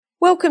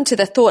Welcome to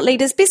the Thought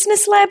Leaders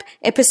Business Lab,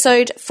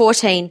 episode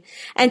 14.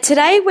 And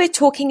today we're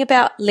talking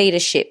about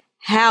leadership,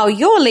 how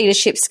your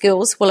leadership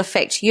skills will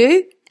affect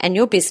you and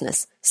your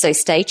business. So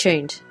stay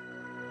tuned.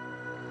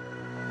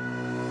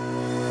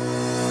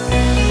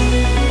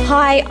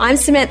 Hi, I'm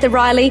Samantha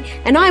Riley,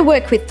 and I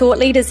work with thought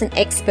leaders and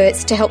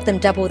experts to help them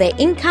double their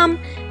income,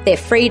 their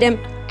freedom,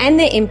 and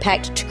their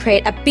impact to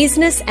create a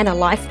business and a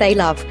life they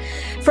love.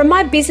 From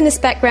my business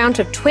background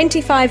of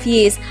 25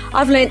 years,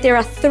 I've learned there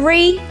are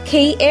 3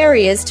 key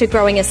areas to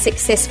growing a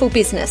successful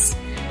business: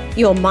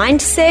 your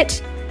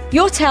mindset,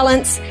 your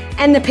talents,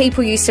 and the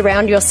people you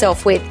surround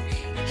yourself with.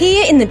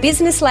 Here in the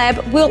Business Lab,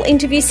 we'll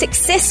interview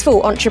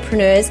successful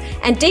entrepreneurs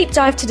and deep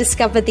dive to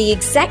discover the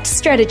exact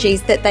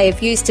strategies that they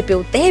have used to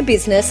build their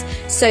business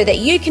so that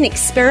you can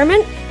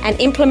experiment and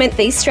implement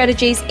these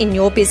strategies in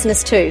your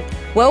business too.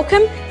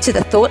 Welcome to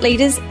the Thought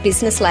Leaders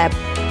Business Lab.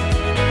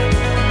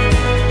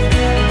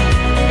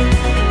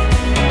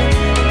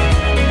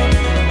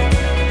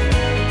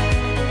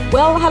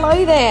 Well,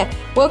 hello there.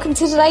 Welcome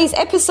to today's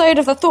episode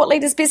of the Thought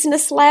Leaders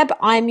Business Lab.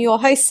 I'm your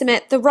host,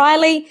 Samantha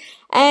Riley,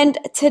 and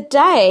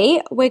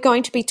today we're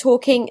going to be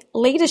talking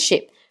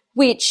leadership,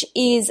 which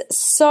is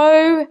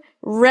so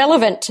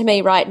relevant to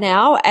me right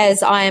now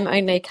as I am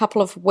only a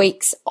couple of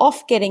weeks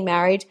off getting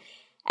married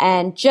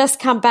and just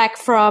come back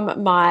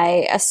from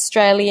my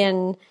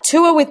Australian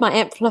tour with my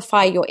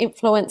Amplify Your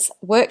Influence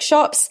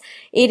workshops.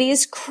 It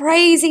is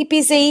crazy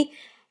busy,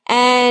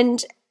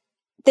 and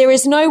there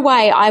is no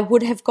way I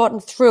would have gotten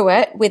through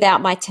it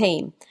without my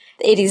team.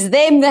 It is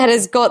them that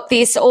has got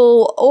this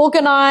all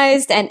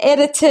organized and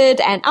edited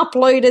and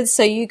uploaded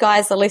so you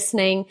guys are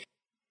listening.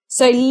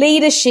 So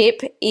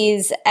leadership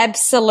is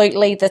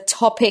absolutely the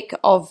topic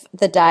of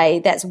the day.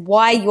 That's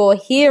why you're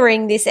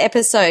hearing this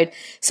episode.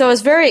 So I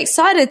was very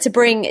excited to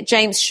bring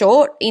James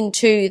Short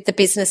into the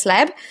Business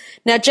Lab.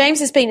 Now, James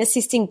has been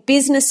assisting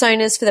business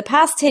owners for the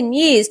past 10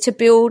 years to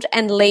build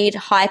and lead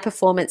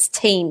high-performance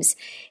teams.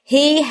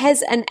 He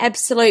has an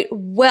absolute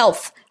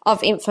wealth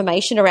of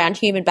information around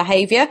human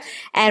behavior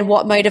and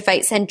what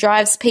motivates and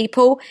drives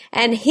people.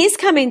 And he's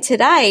come in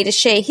today to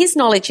share his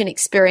knowledge and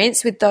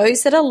experience with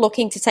those that are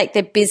looking to take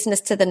their business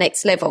to the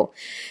next level.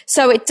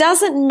 So it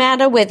doesn't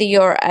matter whether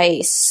you're a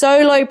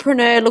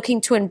solopreneur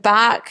looking to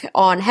embark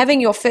on having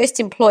your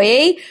first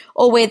employee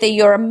or whether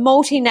you're a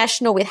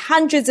multinational with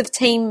hundreds of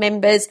team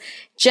members.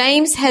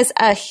 James has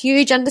a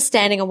huge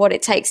understanding of what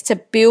it takes to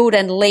build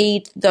and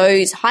lead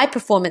those high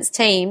performance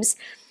teams.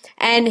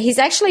 And he's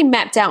actually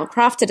mapped out and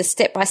crafted a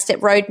step-by-step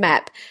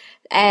roadmap,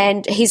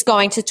 and he's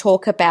going to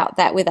talk about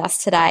that with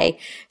us today.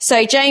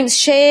 So James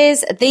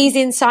shares these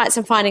insights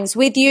and findings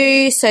with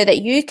you so that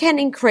you can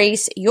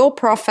increase your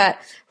profit,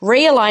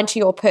 realign to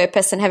your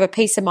purpose, and have a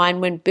peace of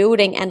mind when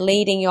building and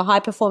leading your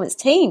high-performance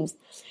teams.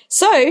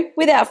 So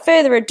without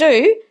further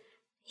ado,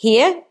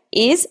 here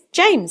is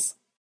James.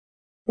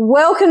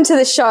 Welcome to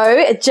the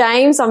show,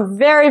 James. I'm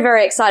very,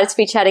 very excited to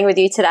be chatting with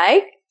you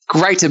today.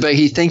 Great to be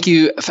here. Thank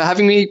you for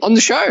having me on the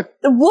show. What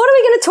are we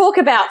going to talk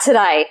about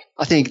today?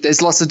 I think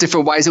there's lots of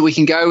different ways that we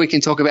can go. We can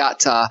talk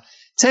about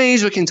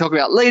teams. We can talk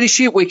about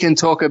leadership. We can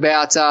talk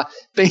about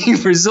being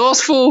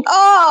resourceful.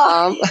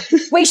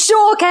 We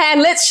sure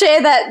can. Let's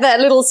share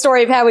that little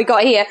story of how we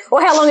got here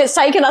or how long it's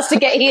taken us to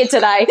get here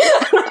today.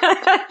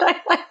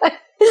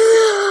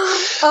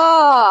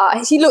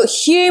 Look,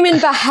 human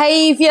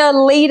behavior,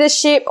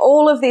 leadership,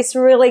 all of this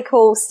really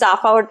cool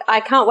stuff. I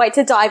can't wait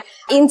to dive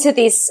into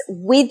this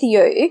with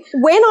you.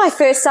 When I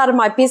first started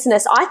my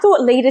business, I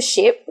thought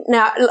leadership,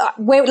 now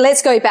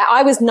let's go back.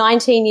 I was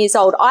 19 years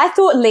old. I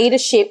thought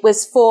leadership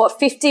was for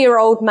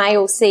 50-year-old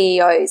male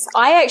CEOs.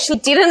 I actually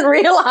didn't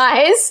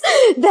realize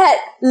that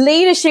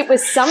leadership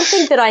was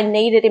something that I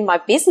needed in my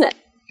business.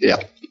 Yeah.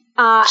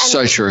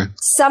 So true.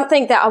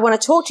 Something that I want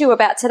to talk to you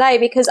about today,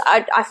 because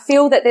I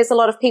feel that there's a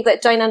lot of people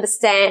that don't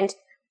understand,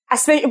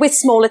 especially with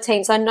smaller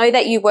teams. I know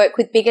that you work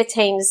with bigger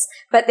teams,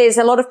 but there's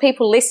a lot of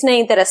people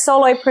listening that are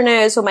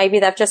solopreneurs, or maybe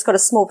they've just got a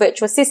small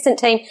virtual assistant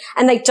team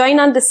and they don't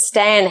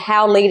understand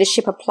how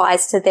leadership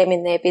applies to them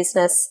in their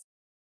business.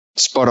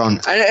 Spot on.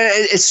 And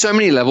it's so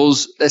many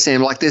levels,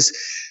 Sam. Like there's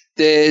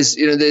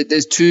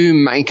 2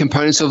 main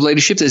components of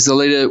leadership. There's the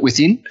leader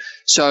within.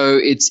 So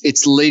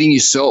it's leading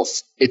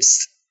yourself.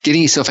 It's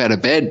getting yourself out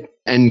of bed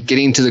and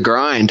getting into the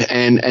grind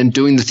and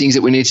doing the things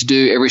that we need to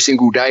do every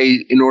single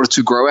day in order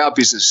to grow our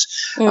business.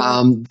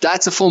 Mm-hmm.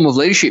 That's a form of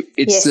leadership.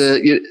 It's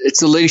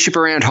the leadership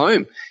around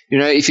home. You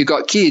know, if you've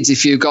got kids,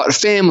 if you've got a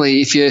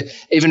family, if you're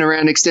even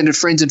around extended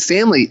friends and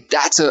family,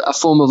 that's a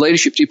form of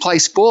leadership. Do you play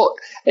sport,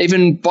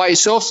 even by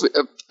yourself,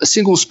 a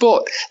single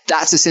sport?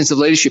 That's a sense of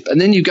leadership. And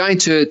then you're going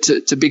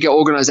to bigger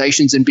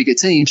organizations and bigger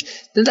teams,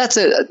 then that's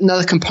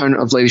another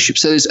component of leadership.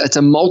 So it's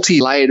a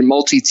multi-layered,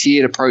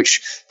 multi-tiered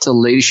approach to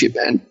leadership,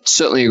 and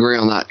certainly agree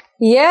on that.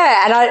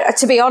 Yeah. And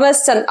to be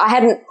honest, and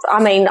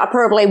I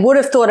probably would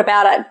have thought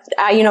about it,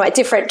 at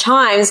different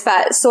times,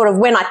 but sort of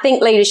when I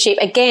think leadership,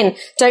 again,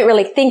 don't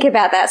really think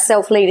about that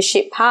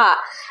self-leadership part.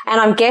 And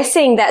I'm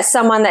guessing that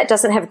someone that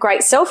doesn't have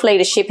great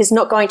self-leadership is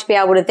not going to be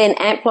able to then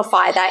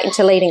amplify that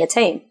into leading a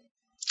team.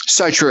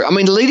 So true. I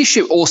mean,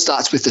 leadership all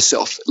starts with the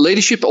self.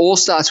 Leadership all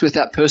starts with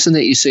that person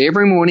that you see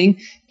every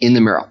morning in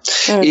the mirror.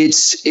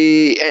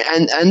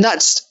 And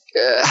that's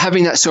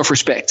having that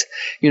self-respect,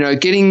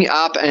 getting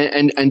up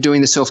and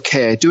doing the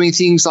self-care, doing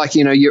things like,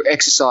 your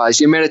exercise,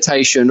 your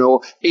meditation,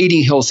 or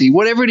eating healthy,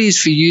 whatever it is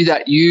for you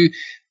that you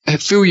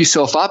fill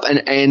yourself up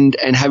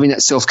and having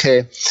that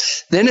self-care.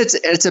 Then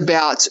it's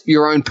about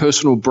your own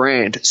personal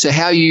brand. So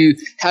how you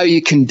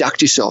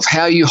conduct yourself,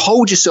 how you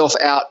hold yourself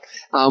out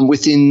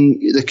within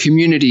the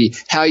community,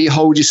 how you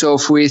hold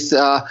yourself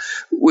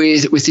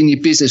within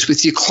your business,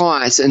 with your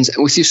clients and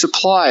with your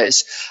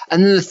suppliers.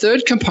 And then the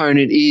third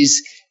component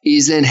is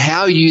then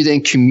how you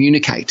then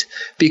communicate,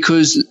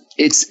 because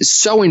it's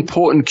so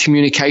important,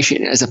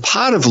 communication as a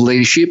part of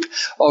leadership,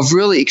 of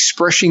really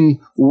expressing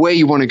where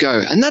you want to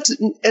go. And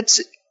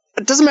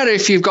it doesn't matter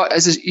if you've got,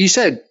 as you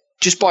said,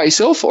 just by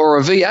yourself or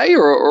a VA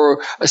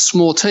or a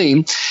small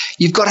team,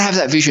 you've got to have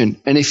that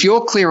vision. And if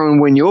you're clear on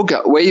where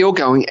you're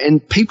going,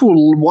 and people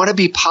want to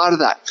be part of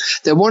that,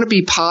 they want to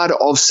be part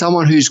of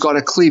someone who's got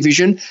a clear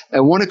vision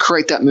and want to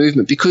create that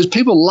movement, because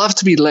people love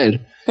to be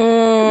led.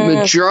 The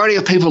majority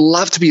of people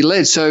love to be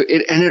led. So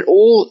it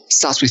all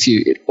starts with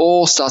you. It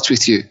all starts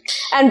with you.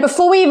 And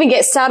before we even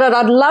get started,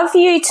 I'd love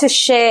you to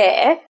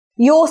share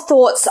your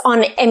thoughts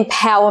on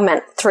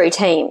empowerment through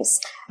teams,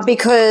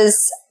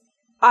 because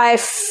I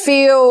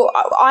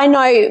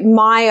know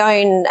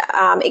my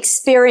own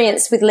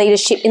experience with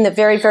leadership in the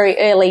very, very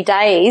early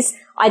days.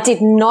 I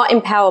did not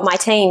empower my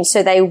team,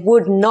 so they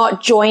would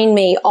not join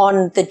me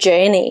on the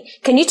journey.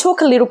 Can you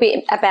talk a little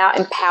bit about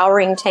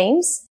empowering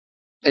teams?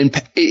 And,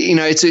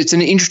 it's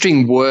an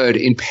interesting word,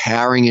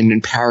 empowering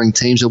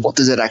teams. And what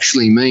does that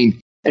actually mean?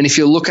 And if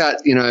you look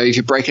at, if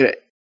you break it at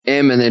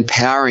M and then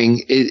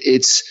powering,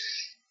 it's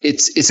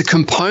a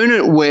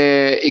component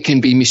where it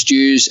can be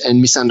misused and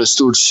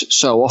misunderstood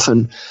so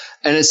often.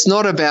 And it's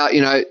not about,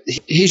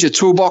 here's your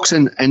toolbox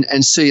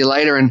and see you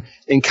later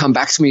and come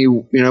back to me,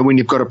 when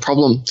you've got a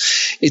problem.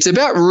 It's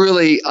about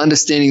really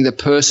understanding the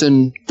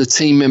person, the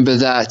team member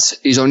that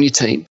is on your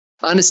team,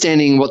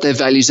 understanding what their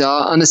values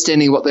are,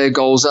 understanding what their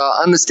goals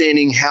are,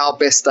 understanding how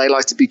best they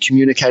like to be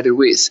communicated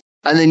with,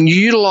 and then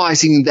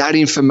utilizing that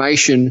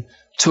information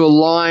to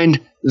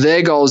align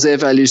their goals, their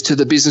values to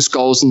the business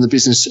goals and the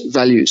business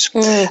values.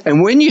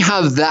 And when you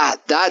have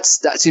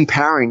that's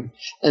empowering,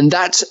 and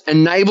that's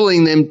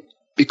enabling them,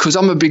 because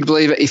I'm a big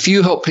believer, if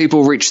you help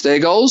people reach their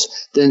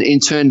goals, then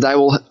in turn they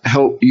will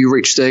help you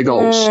reach their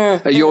goals,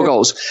 your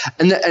goals.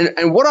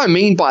 And what I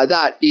mean by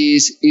that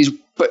is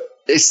but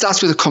it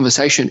starts with a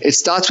conversation. It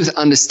starts with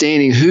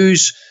understanding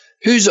who's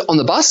on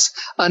the bus,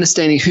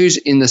 understanding who's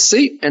in the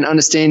seat, and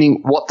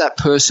understanding what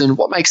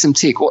makes them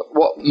tick,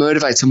 what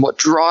motivates them, what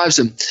drives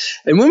them.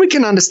 And when we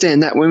can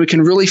understand that, when we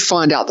can really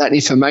find out that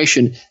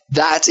information,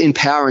 that's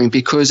empowering,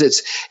 because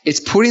it's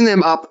putting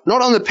them up,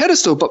 not on the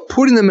pedestal, but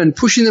putting them and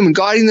pushing them and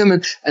guiding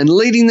them and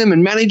leading them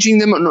and managing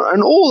them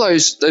and all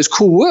those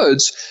cool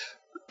words,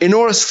 in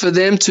order for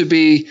them to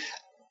be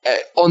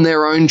on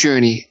their own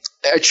journey,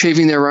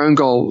 achieving their own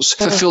goals,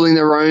 fulfilling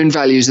their own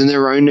values and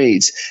their own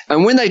needs.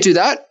 And when they do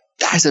that,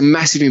 that has a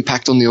massive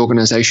impact on the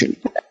organization.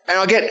 And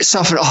I get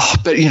suffered,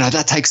 but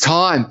that takes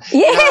time.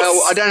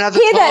 Yes. I don't have the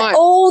time. time. That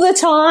all the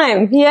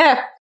time.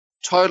 Yeah.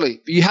 Totally.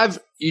 You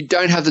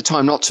don't have the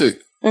time not to.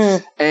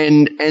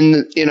 And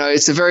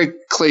it's a very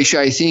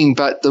cliche thing,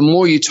 but the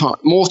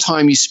more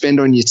time you spend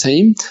on your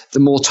team, the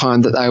more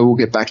time that they will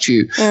get back to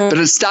you. But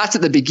it starts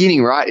at the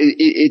beginning, right?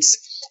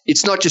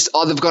 It's not just,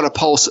 they've got a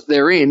pulse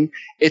they're in.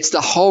 It's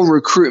the whole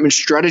recruitment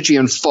strategy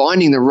on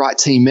finding the right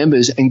team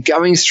members and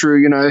going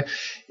through,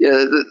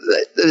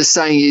 the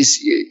saying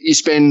is you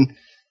spend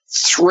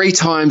 3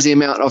 times the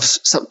amount of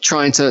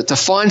trying to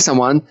find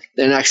someone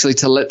than actually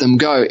to let them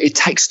go. It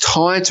takes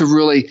time to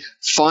really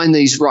find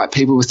these right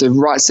people with the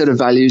right set of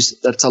values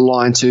that's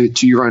aligned to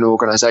your own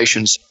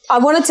organizations. I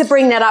wanted to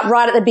bring that up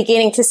right at the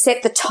beginning to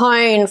set the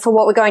tone for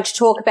what we're going to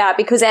talk about,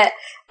 because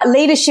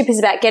leadership is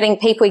about getting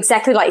people,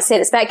 exactly like you said,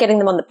 it's about getting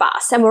them on the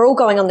bus, and we're all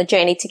going on the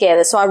journey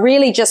together. So I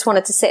really just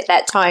wanted to set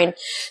that tone.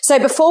 So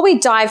before we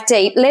dive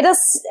deep,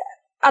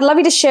 I'd love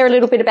you to share a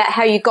little bit about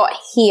how you got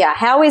here.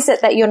 How is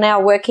it that you're now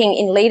working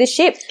in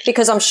leadership?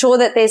 Because I'm sure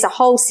that there's a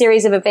whole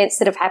series of events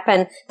that have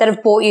happened that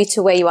have brought you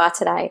to where you are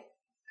today.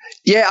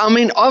 Yeah, I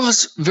mean, I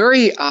was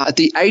at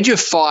the age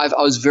of 5,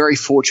 I was very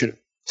fortunate.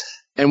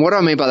 And what do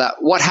I mean by that?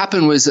 What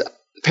happened was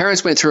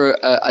parents went through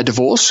a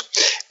divorce,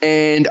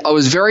 and I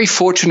was very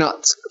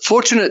fortunate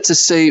to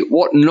see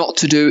what not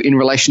to do in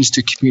relations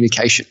to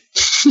communication.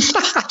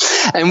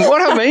 And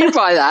what I mean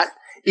by that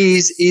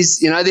is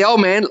the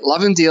old man,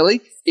 love him dearly,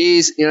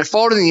 is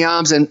folding the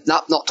arms and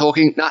not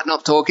talking,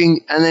 not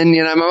talking, and then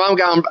my mum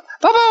going,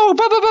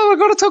 Baba,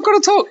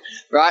 gotta talk,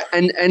 right?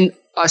 And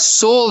I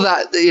saw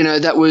that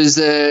that was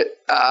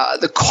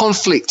the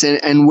conflict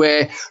and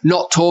where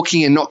not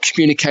talking and not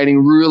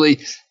communicating really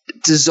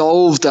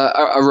dissolved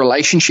a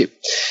relationship.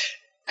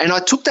 And I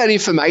took that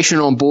information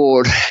on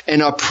board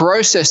and I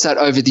processed that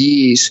over the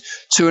years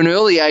to an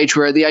early age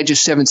where at the age of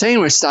 17,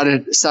 where I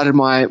started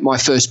my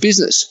first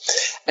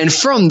business. And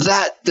from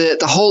that, the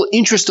whole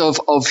interest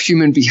of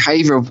human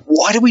behavior, of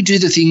why do we do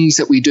the things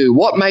that we do?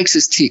 What makes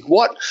us tick?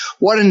 What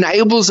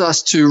enables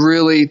us to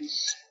really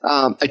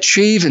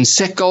achieve and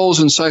set goals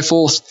and so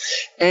forth.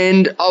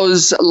 And I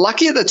was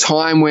lucky at the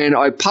time when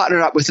I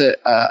partnered up with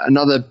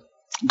another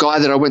guy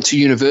that I went to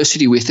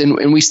university with,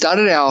 and we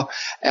started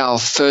our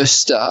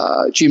first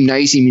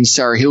gymnasium in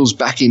Surrey Hills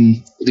back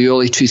in the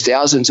early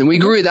 2000s, and we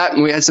grew that,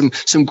 and we had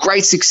some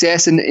great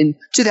success. And in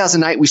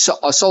 2008,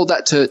 I sold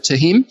that to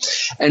him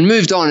and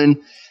moved on.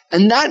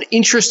 And that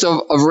interest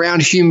of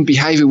around human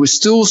behavior was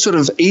still sort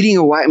of eating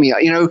away at me.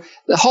 You know,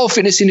 the whole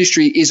fitness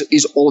industry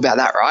is all about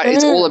that, right?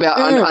 It's all about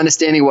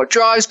understanding what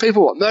drives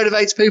people, what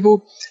motivates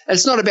people. And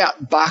it's not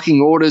about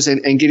barking orders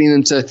and getting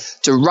them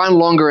to run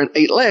longer and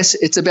eat less.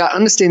 It's about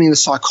understanding the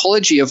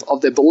psychology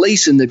of their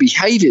beliefs and their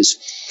behaviors.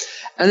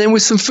 And then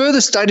with some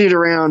further study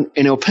around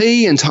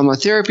NLP and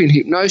timeline therapy and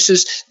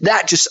hypnosis,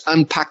 that just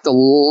unpacked a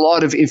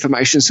lot of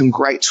information, some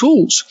great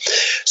tools.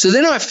 So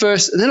then I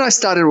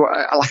started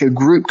like a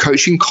group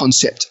coaching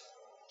concept.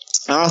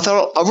 And I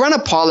thought I'll run a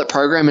pilot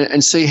program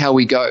and see how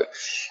we go.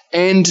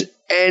 And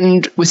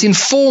within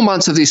 4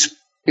 months of this,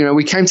 you know,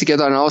 we came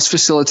together and I was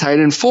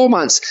facilitating. In 4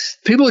 months,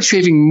 people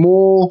achieving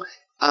more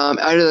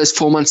out of those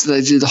 4 months that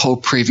they did the whole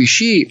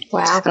previous year.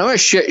 Wow. And I want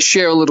to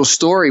share a little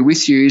story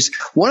with you. Is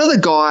one of the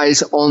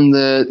guys on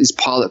this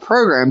pilot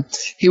program,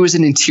 he was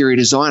an interior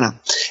designer,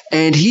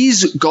 and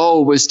his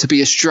goal was to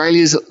be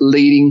Australia's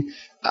leading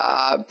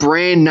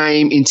brand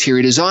name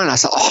interior designer. I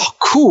said, oh,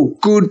 cool,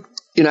 good.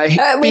 You know,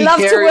 we love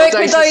to work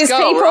with those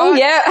people. Right?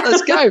 Yeah.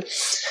 Let's go.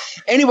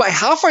 Anyway,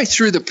 halfway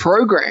through the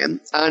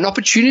program, an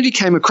opportunity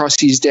came across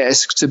his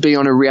desk to be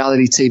on a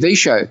reality TV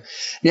show.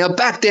 Now,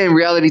 back then,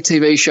 reality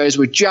TV shows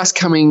were just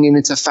coming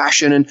into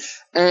fashion,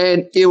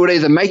 and it would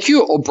either make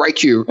you or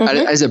break you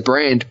as a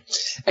brand.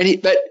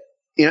 But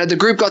you know, the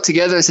group got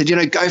together and said, you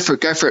know, go for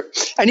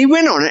it. And he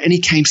went on it and he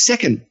came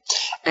second.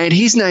 And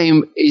his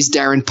name is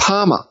Darren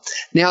Palmer.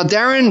 Now,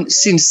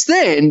 since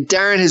then,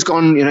 Darren has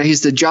gone, you know,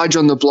 he's the judge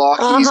on the block.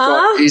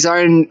 He's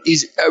got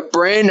he's a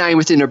brand name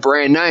within a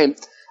brand name.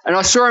 And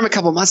I saw him a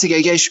couple of months ago.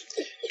 He goes,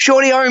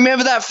 Shorty, I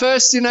remember that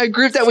first, you know,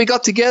 group that we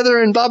got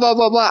together and blah, blah,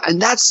 blah, blah.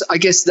 And I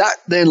guess that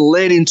then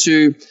led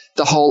into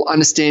the whole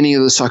understanding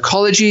of the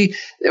psychology.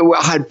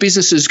 I had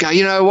businesses go,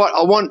 you know what,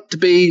 I want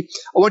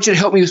you to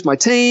help me with my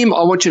team.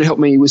 I want you to help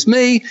me with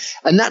me.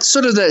 And that's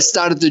sort of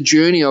started the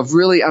journey of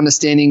really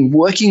understanding,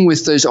 working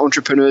with those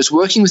entrepreneurs,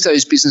 working with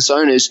those business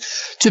owners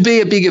to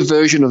be a bigger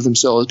version of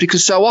themselves.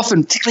 Because so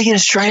often, particularly in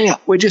Australia,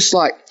 we're just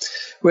like,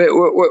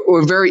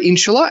 we're very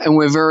insular, and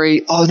we're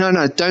very, oh,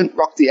 no, don't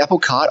rock the apple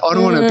cart. I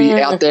don't want to be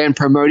out there and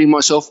promoting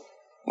myself.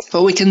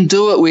 But we can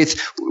do it with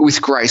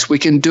grace. We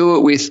can do it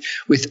with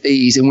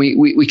ease, and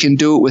we can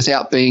do it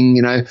without being,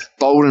 you know,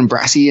 bold and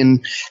brassy.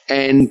 And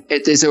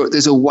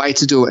there's a way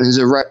to do it, and there's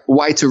a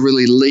way to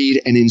really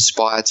lead and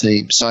inspire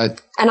teams. So.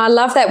 And I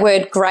love that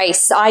word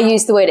grace. I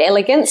use the word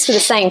elegance for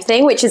the same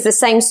thing, which is the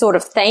same sort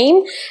of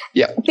theme.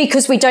 Yeah.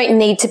 Because we don't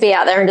need to be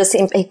out there and just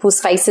in people's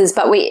faces,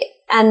 but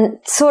and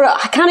sort of,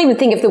 I can't even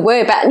think of the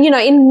word, but, you know,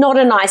 in not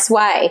a nice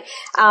way.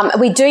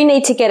 We do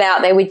need to get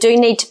out there. We do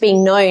need to be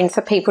known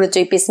for people to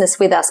do business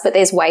with us, but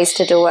there's ways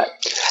to do it.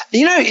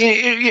 You know,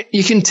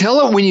 you can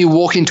tell it when you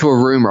walk into a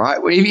room, right?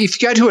 If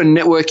you go to a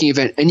networking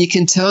event and you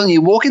can tell, and you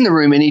walk in the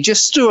room and you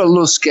just do a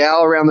little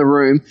scowl around the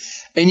room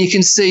and you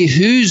can see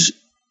who's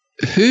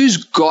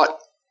got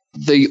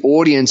the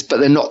audience,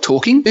 but they're not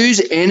talking, whose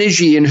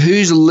energy and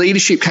whose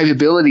leadership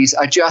capabilities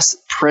are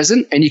just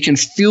present, and you can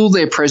feel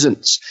their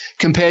presence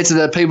compared to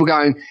the people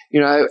going,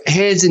 you know,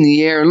 hands in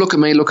the air and look at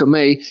me.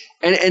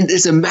 And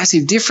there's a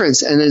massive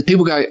difference. And then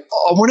people go,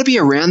 I want to be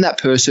around that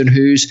person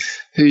who's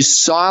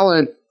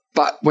silent,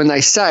 but when they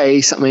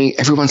say something,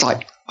 everyone's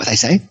like, what they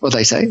say?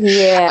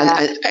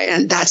 Yeah.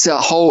 And that's a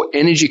whole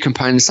energy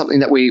component, something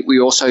that we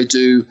also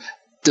do,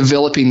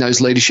 developing those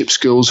leadership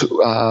skills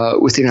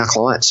within our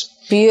clients.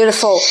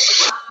 Beautiful.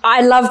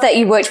 I love that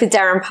you worked with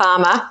Darren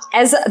Palmer.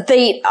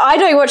 I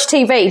don't watch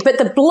TV, but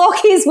The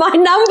Block is my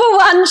number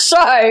one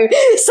show.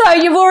 So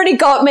you've already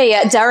got me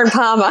at Darren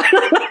Palmer.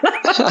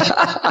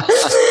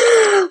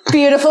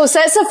 Beautiful.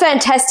 So it's a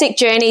fantastic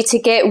journey to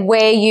get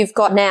where you've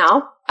got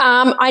now.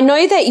 I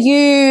know that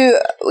you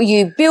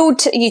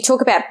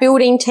talk about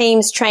building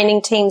teams,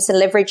 training teams,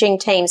 and leveraging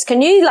teams.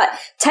 Can you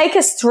take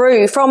us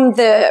through from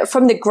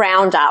the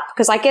ground up?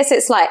 Because I guess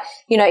it's like,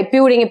 you know,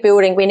 building a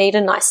building, we need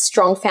a nice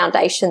strong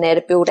foundation there to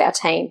build our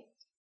team.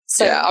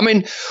 So, yeah, I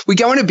mean, we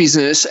go into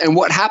business and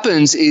what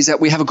happens is that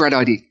we have a great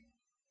idea.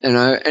 You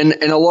know, and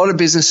a lot of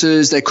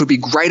businesses, they could be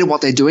great at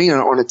what they're doing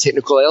on a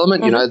technical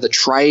element, you know, the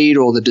trade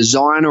or the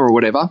designer or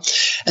whatever.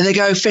 And they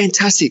go,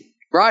 fantastic.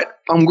 Right?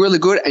 I'm really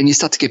good. And you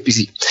start to get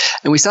busy.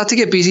 And we start to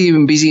get busy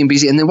and busy and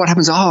busy. And then what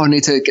happens? Oh, I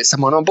need to get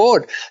someone on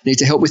board. I need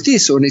to help with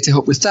this or I need to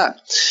help with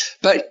that.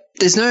 But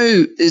there's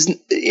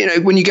you know,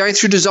 when you're going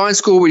through design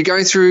school, when you're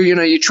going through, you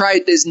know, your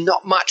trade, there's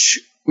not much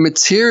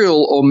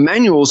material or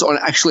manuals on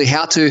actually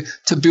how to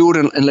build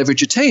and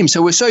leverage a team.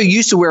 So we're so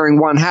used to wearing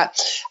one hat,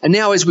 and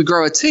now as we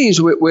grow our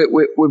teams,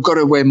 we've got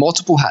to wear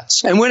multiple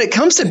hats. And when it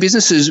comes to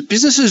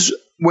businesses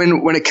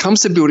when it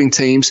comes to building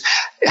teams,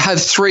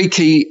 have three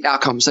key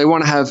outcomes. They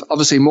want to have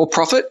obviously more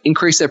profit,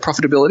 increase their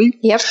profitability.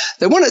 Yep.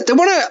 They want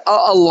to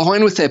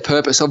align with their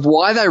purpose of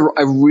why they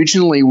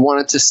originally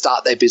wanted to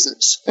start their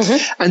business.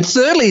 Mm-hmm. And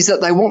thirdly is that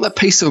they want the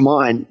peace of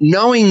mind,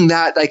 knowing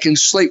that they can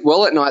sleep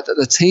well at night, that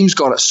the team's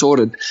got it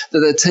sorted,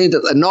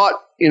 that they're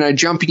not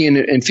jumping in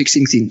and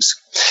fixing things.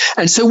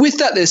 And so with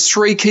that, there's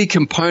three key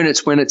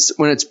components when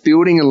it's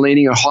building and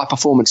leading a high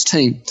performance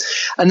team.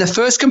 And the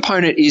first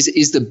component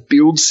is the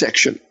build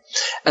section.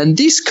 And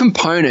this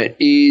component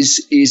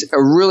is a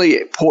really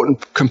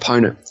important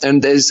component. And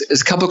there's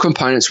a couple of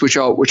components which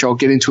I'll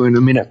get into in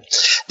a minute.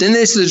 Then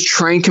there's the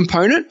train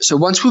component. So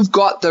once we've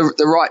got the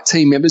right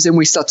team members, then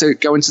we start to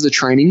go into the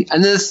training.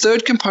 And then the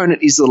third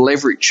component is the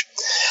leverage.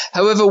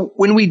 However,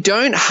 when we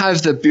don't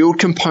have the build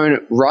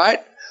component right,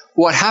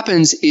 what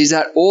happens is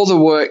that all the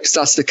work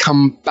starts to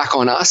come back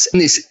on us in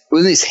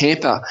this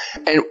hamper,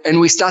 and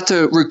we start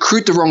to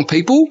recruit the wrong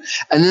people,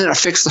 and then it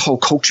affects the whole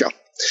culture.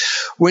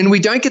 When we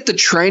don't get the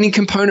training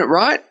component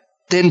right,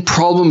 then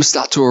problems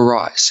start to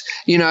arise.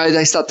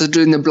 They start to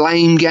do the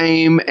blame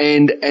game,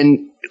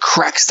 and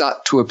cracks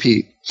start to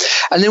appear.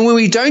 And then when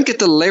we don't get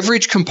the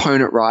leverage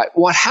component right,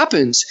 what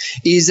happens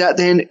is that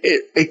then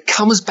it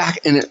comes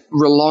back and it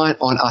reliant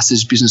on us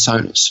as business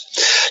owners.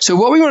 So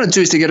what we want to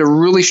do is to get a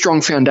really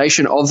strong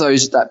foundation of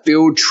that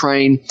build,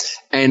 train,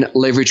 and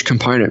leverage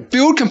component.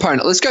 Build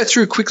component. Let's go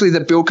through quickly the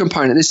build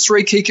component. There's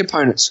three key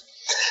components.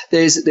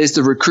 There's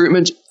the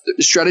recruitment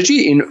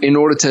strategy in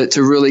order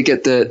to really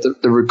get the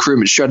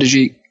recruitment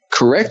strategy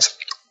correct.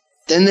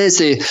 Then there's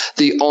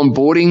the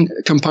onboarding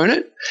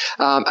component,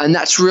 and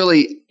that's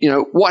really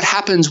what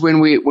happens when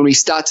we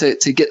start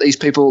to get these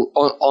people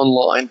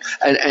online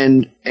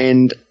and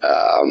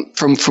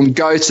from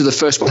go to the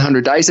first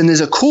 100 days. And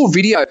there's a cool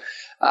video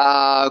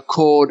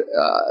called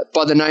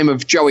by the name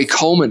of Joey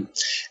Coleman,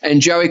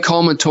 and Joey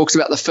Coleman talks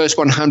about the first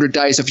 100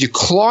 days of your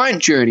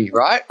client journey.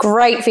 Right?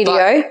 Great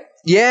video.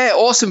 Yeah,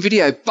 awesome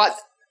video. But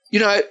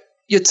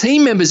your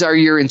team members are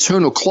your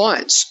internal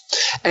clients.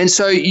 And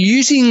so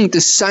using the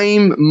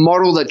same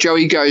model that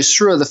Joey goes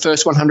through the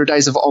first 100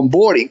 days of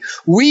onboarding,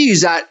 we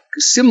use that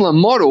similar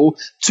model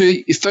to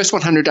your first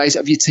 100 days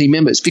of your team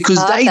members,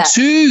 because they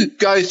too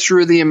go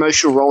through the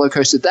emotional roller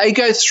coaster. They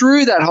go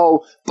through that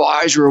whole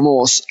buyer's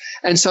remorse.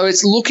 And so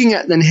it's looking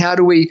at then how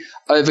do we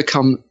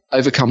overcome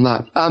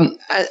that.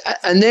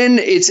 And then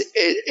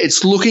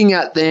it's looking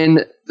at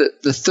then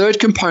the third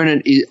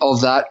component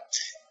of that,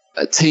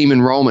 team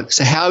enrollment.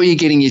 So how are you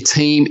getting your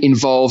team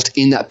involved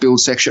in that build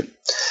section?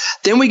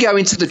 Then we go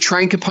into the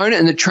train component,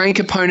 and the train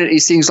component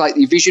is things like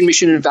your vision,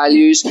 mission, and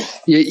values,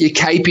 your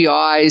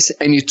KPIs,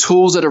 and your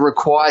tools that are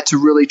required to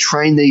really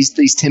train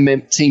these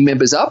team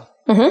members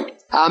up. Mm-hmm.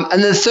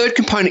 And the third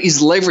component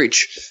is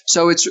leverage.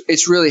 So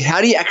it's really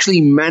how do you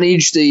actually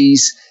manage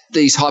these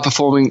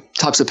high-performing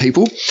types of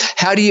people?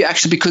 How do you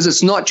actually, because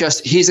it's not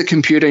just here's a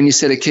computer and your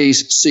set of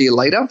keys, see you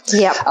later.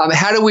 Yep.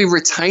 How do we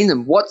retain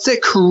them? What's their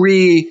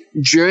career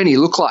journey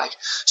look like?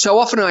 So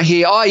often I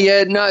hear,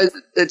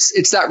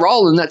 it's that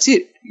role and that's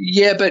it.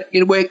 Yeah, but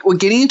we're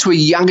getting into a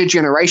younger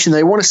generation.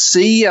 They want to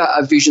see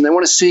a vision. They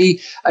want to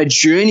see a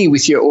journey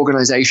with your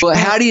organization. Well,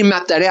 how do you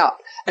map that out?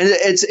 And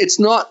it's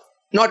not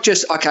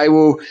just, okay,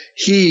 well,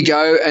 here you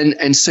go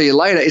and see you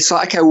later. It's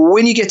like, okay, well,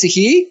 when you get to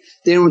here,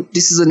 then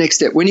this is the next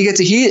step. When you get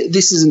to here,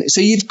 this is – so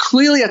you've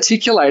clearly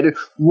articulated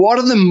what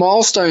are the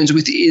milestones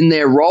within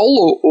their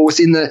role or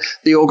within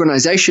the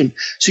organization.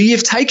 So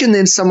you've taken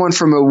then someone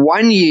from a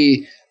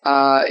 1-year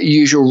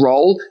usual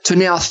role to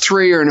now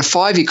 3 or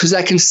 5 year, because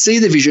they can see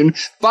the vision,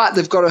 but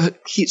they've got to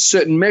hit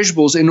certain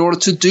measurables in order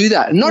to do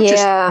that. And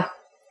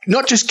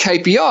not just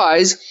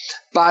KPIs,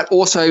 but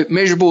also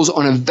measurables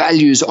on a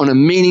values, on a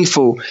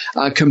meaningful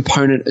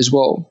component as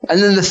well.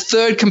 And then the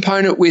third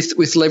component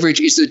with leverage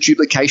is the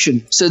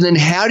duplication. So then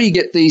how do you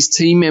get these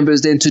team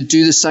members then to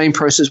do the same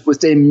process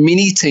with their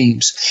mini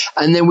teams?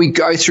 And then we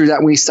go through that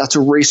and we start to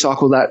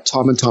recycle that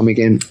time and time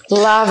again.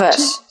 Love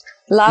it.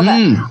 Love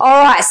it.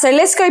 All right, so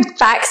let's go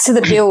back to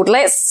the build.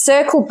 Let's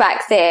circle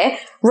back there.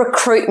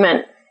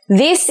 Recruitment.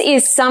 This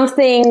is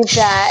something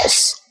that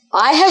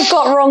I have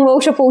got wrong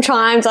multiple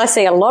times. I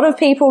see a lot of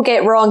people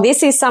get wrong.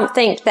 This is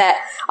something that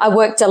I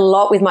worked a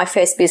lot with my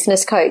first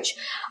business coach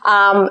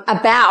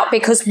about,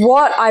 because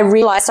what I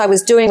realized I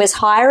was doing was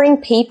hiring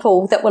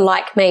people that were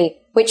like me,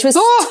 which was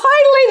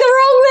totally the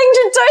wrong thing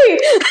to do.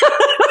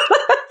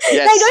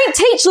 Yes. They don't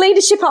teach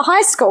leadership at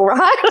high school,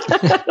 right?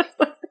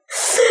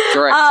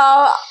 Correct.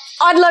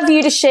 I'd love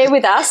you to share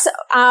with us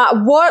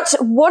what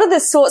are the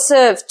sorts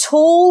of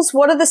tools,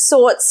 what are the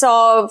sorts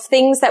of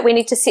things that we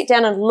need to sit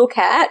down and look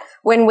at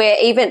when we're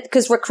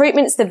because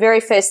recruitment is the very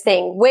first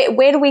thing.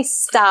 Where do we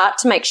start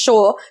to make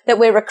sure that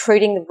we're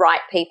recruiting the right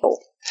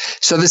people?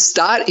 So the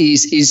start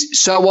is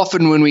so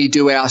often when we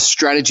do our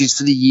strategies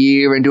for the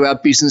year and do our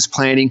business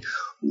planning,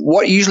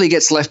 what usually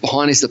gets left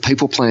behind is the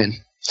people plan.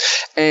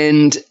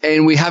 And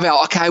we have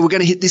okay, we're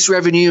going to hit this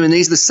revenue and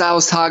these are the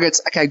sales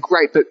targets. Okay,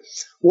 great. But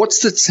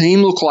what's the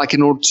team look like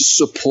in order to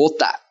support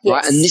that? Yes.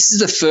 Right. And this is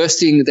the first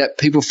thing that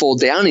people fall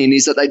down in,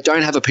 is that they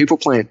don't have a people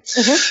plan.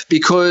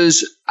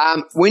 Because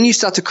when you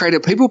start to create a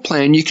people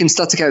plan, you can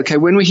start to go, okay,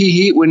 when we're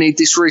here, we need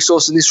this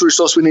resource and this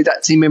resource, we need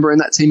that team member and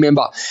that team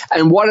member.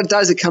 And what it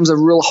does, it becomes a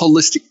real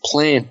holistic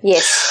plan.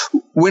 Yes.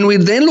 When we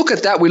then look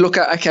at that, we look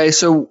at, okay,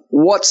 so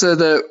what's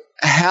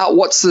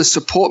the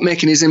support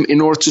mechanism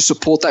in order to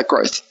support that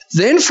growth?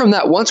 Then from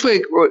that, once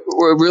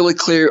we're really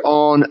clear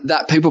on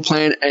that people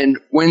plan and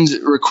when's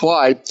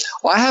required,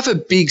 I have a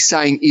big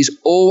saying is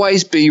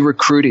always be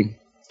recruiting.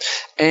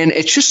 And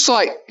it's just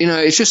like,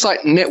 it's just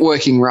like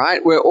networking,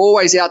 right? We're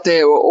always out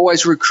there. We're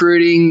always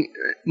recruiting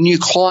new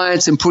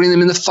clients and putting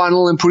them in the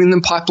funnel and putting them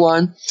in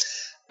pipeline.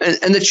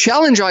 And the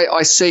challenge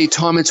I see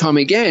time and time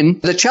again,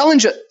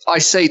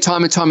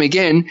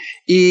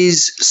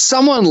 is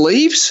someone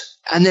leaves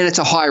and then it's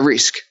a high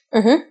risk,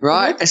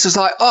 right? It's just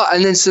like,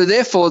 and then so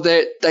therefore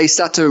they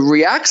start to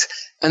react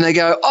and they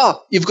go,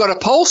 you've got a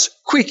pulse,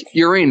 quick,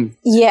 you're in.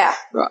 Yeah.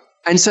 Right.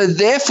 And so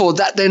therefore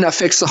that then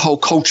affects the whole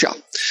culture.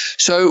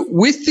 So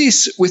with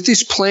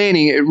this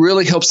planning, it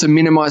really helps to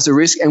minimize the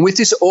risk. And with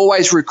this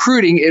always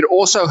recruiting, it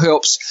also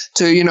helps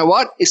to,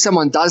 if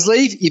someone does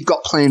leave, you've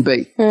got plan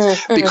B.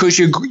 Because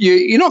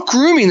you're not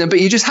grooming them, but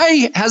you just,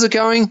 hey, how's it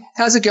going?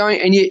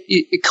 And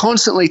you're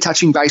constantly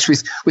touching base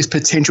with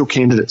potential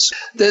candidates.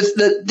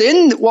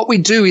 Then what we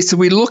do is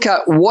we look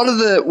at what are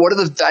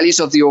the values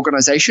of the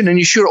organization, and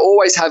you should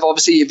always have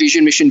obviously your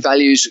vision, mission,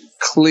 values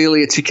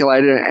clearly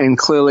articulated and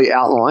clearly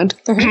outlined.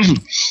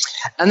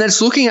 And then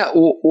it's looking at,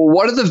 well,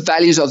 what are the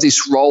values of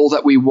this role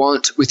that we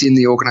want within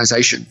the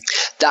organization?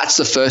 That's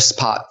the first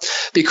part.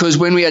 Because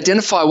when we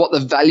identify what the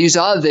values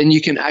are, then you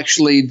can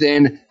actually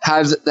then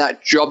have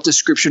that job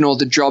description or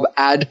the job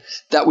ad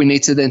that we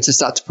need to then to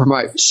start to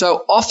promote.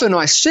 So often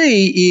I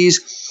see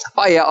is,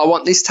 I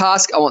want this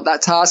task, I want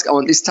that task, I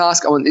want this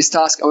task, I want this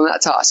task, I want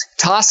that task.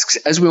 Tasks,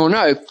 as we all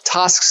know,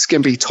 tasks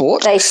can be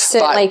taught. They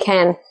certainly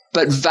can.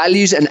 But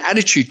values and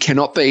attitude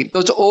cannot be. So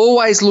it's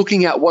always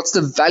looking at what's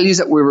the values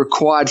that we're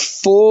required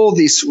for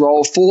this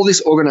role, for this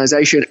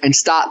organization, and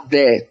start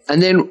there.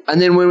 And then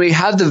when we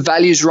have the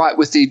values right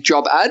with the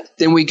job ad,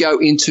 then we go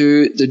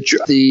into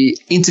the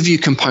interview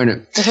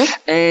component.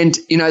 And,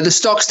 the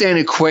stock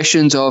standard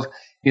questions of,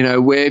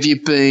 where have you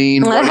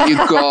been? What are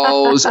your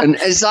goals? And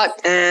it's like,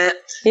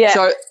 Yeah.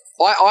 So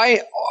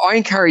I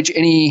encourage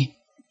any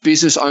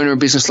business owner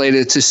and business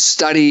leader to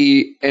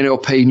study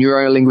NLP,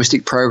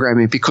 neuro-linguistic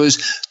programming,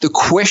 because the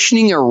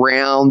questioning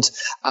around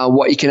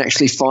what you can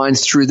actually find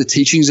through the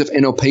teachings of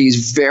NLP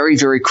is very,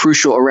 very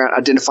crucial around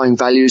identifying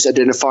values,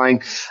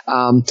 identifying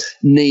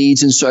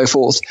needs and so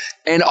forth.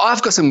 And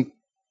I've got some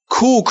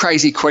cool,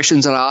 crazy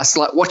questions that I ask,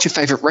 like, what's your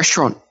favorite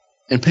restaurant?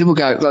 And people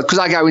go, because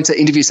I go into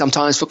interviews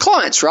sometimes for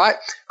clients, right?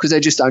 Because they're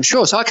just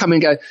unsure. So I come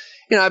in and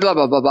go, blah,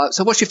 blah, blah, blah.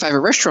 So what's your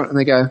favorite restaurant? And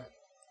they go,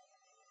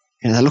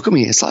 and they look at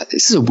me, it's like,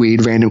 this is a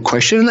weird random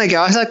question. And they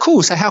go, I say,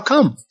 cool, so how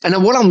come? And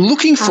then what I'm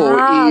looking for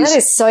is... that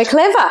is so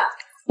clever.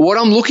 What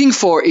I'm looking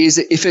for is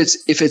if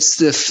it's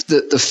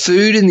the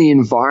food and the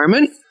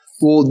environment,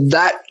 well,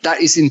 that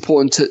is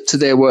important to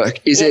their work.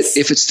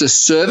 If it's the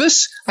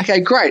service? Okay,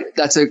 great.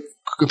 That's a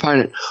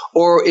component.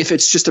 Or if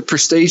it's just a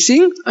prestige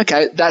thing,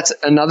 okay, that's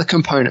another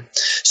component.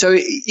 So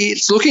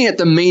it's looking at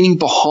the meaning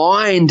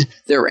behind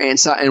their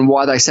answer and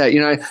why they say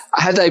it.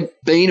 Have they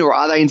been or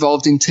are they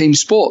involved in team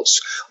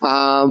sports?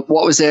 How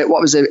do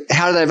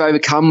they've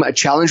overcome a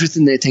challenge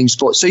within their team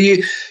sport? So you're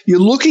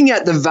looking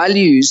at the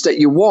values that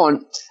you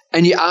want,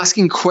 and you're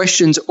asking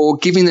questions or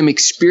giving them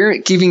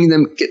experience,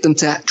 get them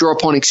to draw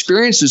upon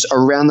experiences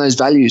around those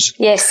values.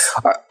 Yes.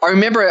 I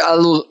remember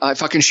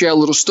if I can share a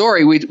little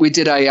story, we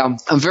did I'm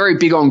very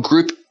big on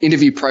group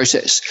interview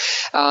process,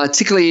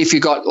 particularly if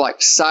you've got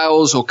like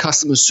sales or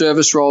customer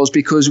service roles,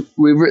 because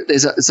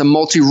it's a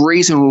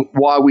multi-reason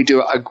why we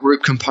do a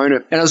group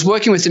component. And I was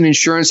working with an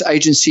insurance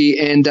agency,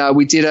 and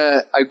we did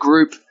a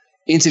group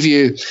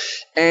interview,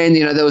 and,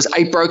 there was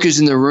 8 brokers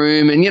in the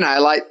room, and,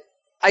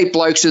 8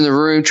 blokes in the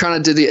room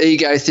trying to do the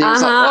ego thing.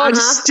 It's like,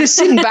 just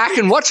sitting back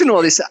and watching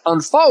all this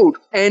unfold.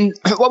 And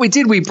what we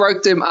did, we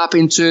broke them up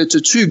into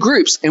 2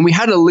 groups, and we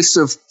had a list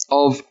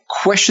of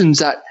questions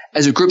that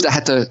as a group that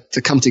had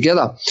to come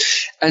together.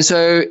 And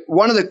so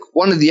one of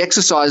the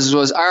exercises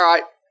was, all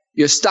right,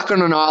 you're stuck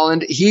on an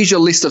island. Here's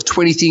your list of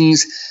 20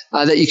 things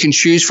that you can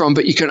choose from,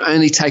 but you can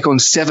only take on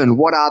 7.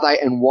 What are they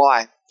and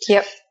why?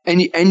 Yep.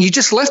 And you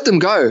just let them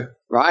go.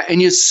 Right.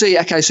 And you see,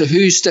 okay, so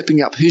who's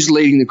stepping up? Who's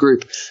leading the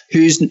group?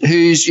 Who's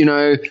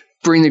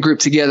bringing the group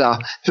together?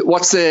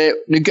 What's their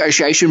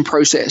negotiation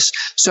process?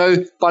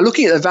 So by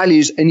looking at the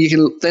values, and you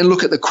can then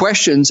look at the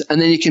questions,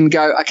 and then you can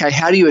go, okay,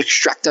 how do you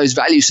extract those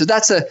values? So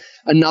that's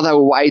another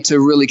way to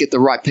really get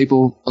the right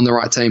people on the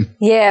right team.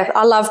 Yeah,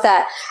 I love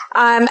that.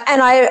 And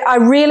I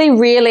really,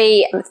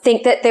 really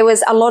think that there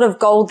was a lot of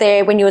gold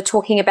there when you were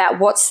talking about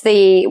what's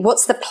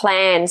the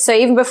plan. So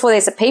even before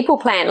there's a people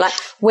plan, like,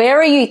 where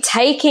are you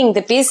taking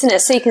the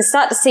business, so you can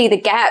start to see the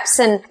gaps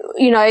and,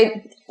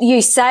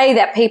 you say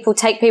that people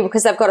take people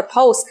because they've got a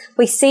pulse.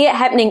 We see it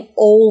happening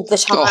all the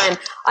time.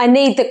 I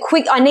need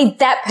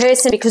that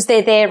person because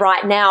they're there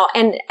right now.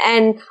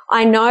 And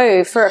I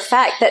know for a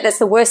fact that that's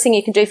the worst thing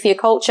you can do for your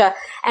culture.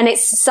 And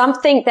it's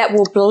something that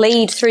will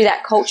bleed through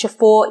that culture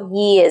for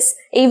years.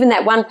 Even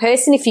that one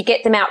person, if you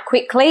get them out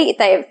quickly,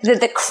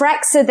 the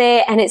cracks are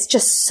there and it's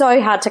just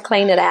so hard to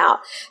clean it out.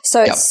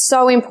 So it's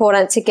so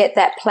important to get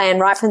that plan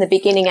right from the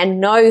beginning and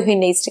know who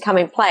needs to come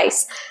in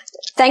place.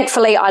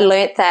 Thankfully, I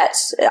learnt that.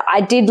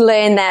 I did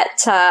learn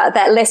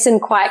that lesson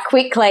quite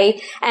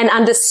quickly and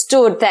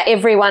understood that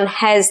everyone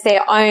has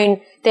their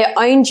own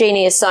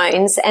genius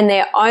zones and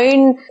their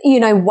own,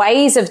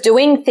 ways of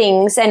doing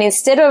things. And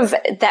instead of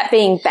that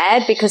being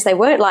bad because they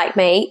weren't like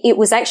me, it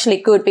was actually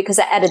good because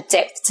it added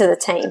depth to the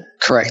team.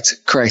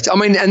 Correct. I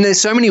mean, and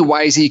there's so many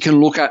ways that you can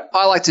look at.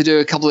 I like to do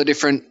a couple of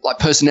different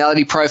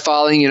personality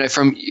profiling,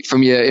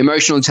 from your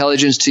emotional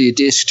intelligence to your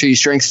DISC to your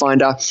strength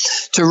finder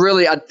to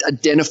really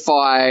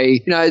identify,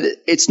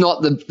 it's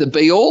not the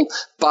be all,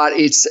 but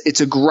it's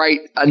a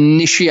great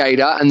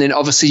initiator. And then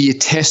obviously you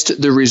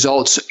test the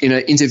results in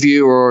an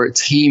interview or a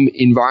team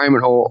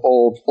environment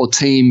or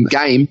team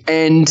game.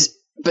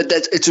 But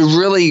it's a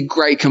really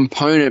great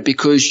component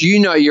because you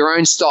know your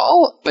own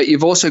style, but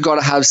you've also got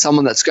to have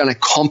someone that's going to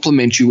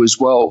complement you as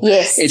well.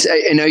 Yes. It's,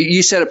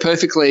 you said it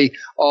perfectly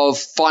of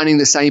finding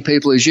the same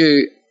people as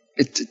you.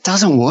 It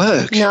doesn't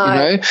work.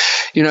 No.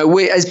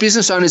 We as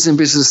business owners and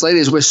business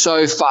leaders, we're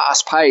so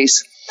fast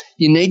paced.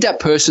 You need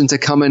that person to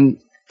come and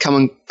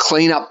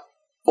clean up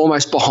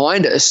almost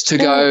behind us to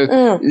go.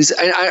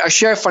 And I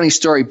share a funny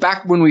story.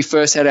 Back when we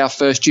first had our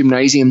first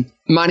gymnasium,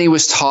 money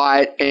was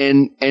tight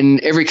and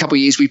every couple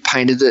of years we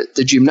painted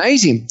the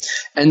gymnasium.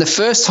 And the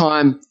first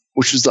time,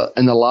 which was the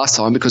last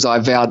time because I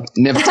vowed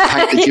never to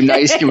paint the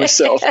gymnasium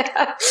myself,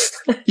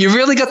 you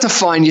really got to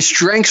find your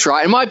strengths,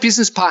 right? And my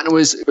business partner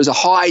was a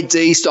high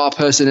D style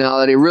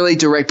personality, really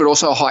direct, but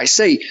also a high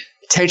C,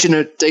 attention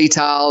to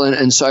detail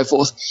and so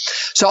forth.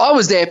 So I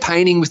was there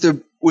painting with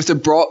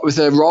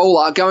a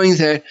roller going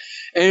there.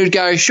 And he would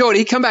go,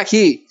 Shorty, come back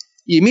here.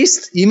 You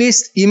missed. So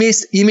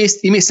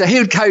he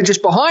would go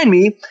just behind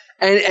me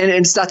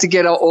and start to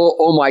get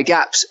all my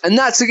gaps. And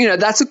that's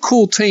a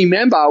cool team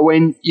member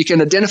when you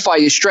can identify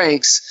your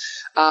strengths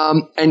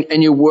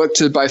and you work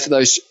to both of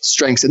those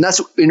strengths. And that's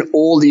in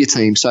all of your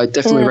teams. So I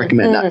definitely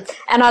recommend that.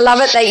 And I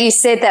love it that you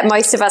said that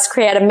most of us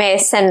create a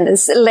mess and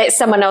let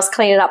someone else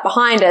clean it up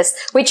behind us,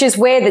 which is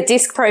where the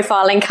DISC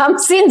profiling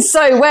comes in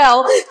so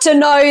well, to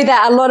know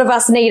that a lot of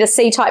us need a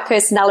C-type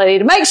personality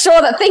to make sure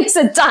that things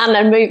are done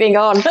and moving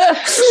on.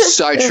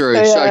 So true.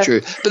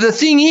 But the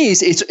thing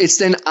is, it's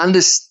then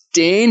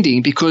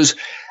understanding, because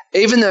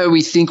even though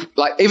we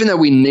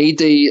need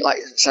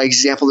say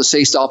example, the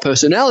C-style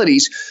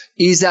personalities,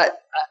 is that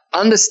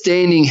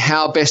understanding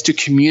how best to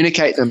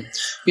communicate them.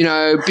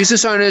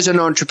 Business owners and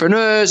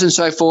entrepreneurs and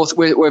so forth,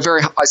 we're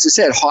very, as I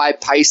said, high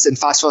paced and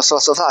fast.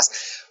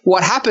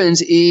 What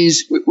happens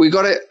is we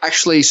got to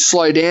actually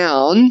slow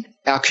down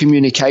our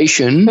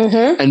communication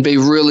and be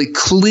really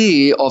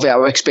clear of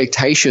our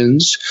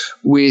expectations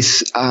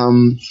with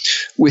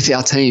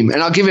our team.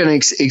 And I'll give you an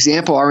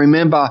example. I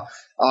remember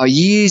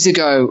years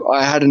ago,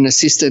 I had an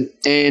assistant,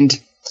 and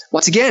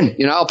once again,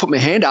 I'll put my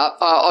hand up.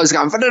 I was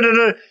going,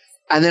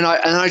 and then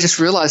I just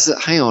realized that,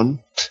 hang on.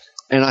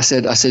 And I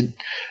said,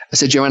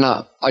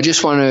 Joanna, I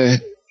just want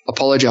to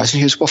apologize. And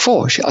she goes, what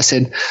for? I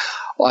said,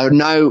 I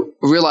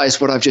realize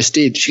what I've just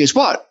did. She goes,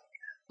 what?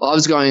 I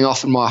was going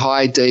off in my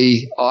high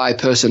DI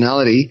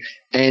personality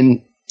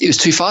and it was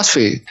too fast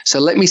for you. So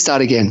let me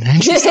start again.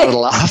 And she started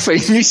laughing.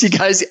 She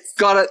goes,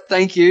 got it.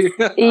 Thank you.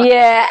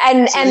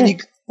 Yeah.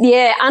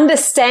 Yeah,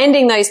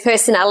 understanding those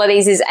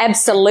personalities is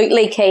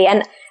absolutely key.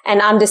 And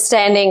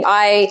understanding,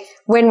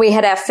 when we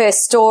had our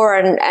first store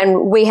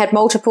and we had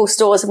multiple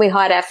stores, and we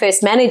hired our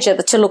first manager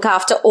to look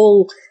after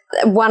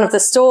one of the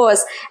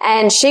stores,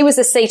 and she was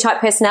a C-type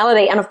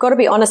personality. And I've got to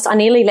be honest, I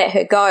nearly let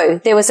her go.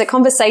 There was a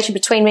conversation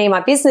between me and my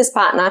business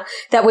partner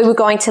that we were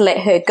going to let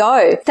her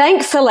go.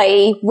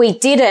 Thankfully, we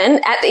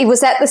didn't. It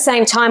was at the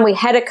same time we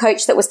had a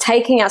coach that was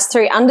taking us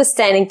through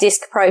understanding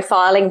DISC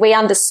profiling. We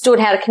understood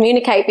how to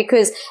communicate,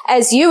 because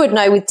as you would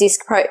know with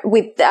DISC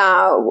with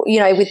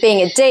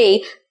being a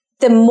D,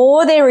 the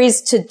more there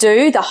is to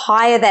do, the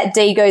higher that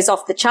D goes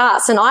off the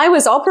charts. And I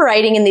was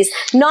operating in this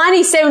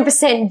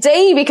 97%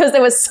 D because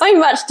there was so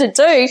much to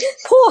do.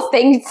 Poor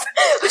thing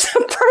was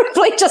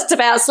probably just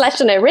about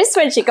slashing her wrist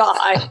when she got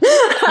home.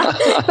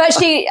 But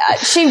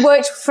she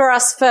worked for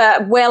us for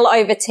well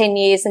over 10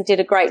 years and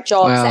did a great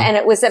job. Wow. And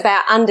it was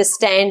about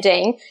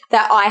understanding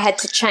that I had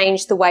to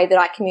change the way that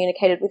I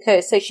communicated with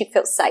her so she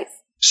felt safe.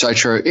 So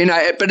true.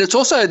 But it's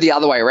also the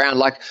other way around.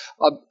 Like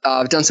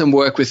I've done some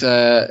work with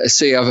a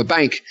CEO of a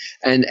bank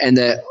and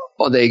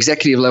on the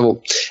executive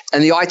level,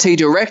 and the IT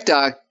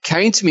director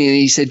came to me and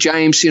he said,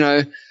 James,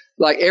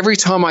 like every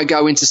time I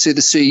go in to see the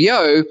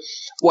CEO,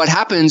 what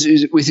happens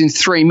is within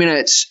 3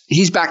 minutes,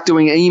 he's back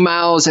doing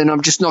emails and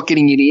I'm just not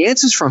getting any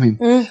answers from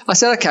him. I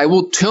said, okay,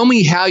 well, tell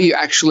me how you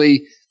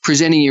actually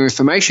presenting your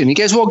information. He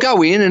goes, well,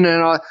 go in. And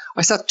then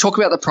I start to talk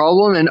about the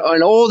problem and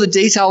all the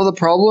detail of the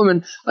problem.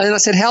 And then I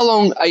said, how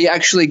long are you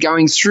actually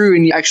going through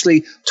and you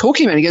actually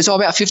talking about it? He goes,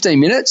 about 15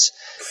 minutes.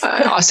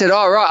 I said,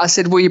 all right. I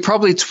said, well, you're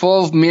probably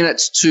 12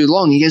 minutes too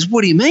long. He goes,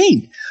 what do you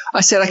mean?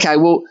 I said, okay,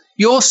 well,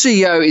 your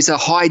CEO is a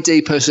high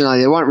D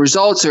personality. They want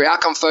results. They're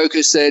outcome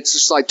focused. It's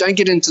just like, don't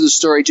get into the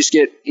story, just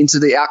get into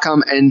the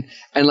outcome and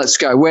let's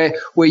go. Where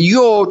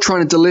you're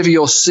trying to deliver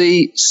your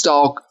C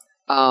style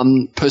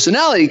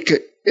personality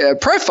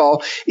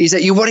profile is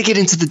that you want to get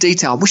into the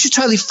detail, which is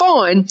totally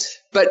fine,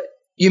 but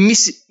you're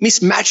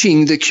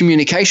mismatching the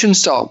communication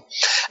style.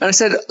 And I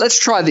said, let's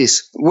try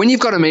this. When you've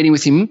got a meeting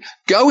with him,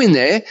 go in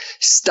there,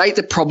 state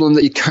the problem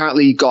that you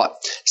currently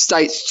got.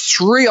 State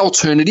 3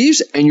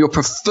 alternatives and your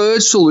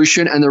preferred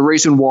solution and the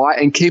reason why,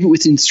 and keep it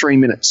within 3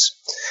 minutes.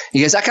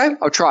 He goes, okay,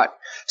 I'll try it.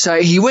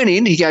 So he went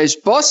in, he goes,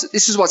 boss,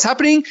 this is what's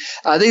happening.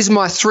 These are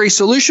my 3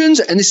 solutions,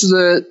 and this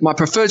is my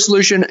preferred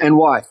solution and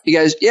why. He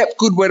goes, yep,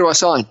 good, where do I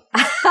sign?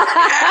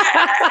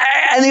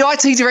 And the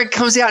IT director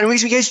comes out and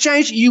he goes,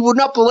 James, you would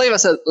not believe. I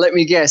said, let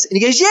me guess. And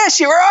he goes, yes,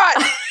 you're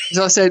right.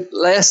 So I said,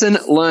 lesson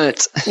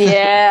learnt.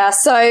 Yeah,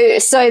 so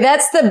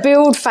that's the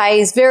build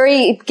phase.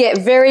 Get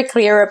very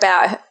clear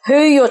about who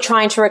you're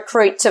trying to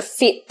recruit to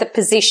fit the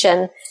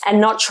position, and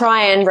not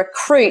try and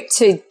recruit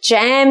to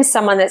jam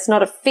someone that's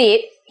not a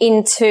fit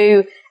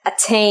into a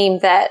team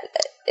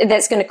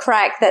that's going to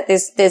crack, that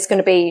there's going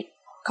to be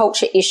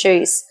culture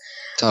issues.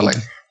 Totally.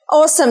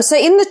 Awesome. So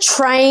in the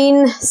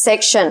train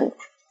section,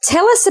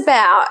 tell us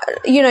about,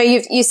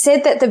 you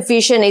said that the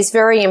vision is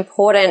very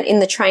important in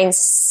the train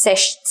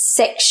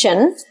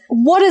section.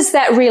 What does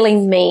that really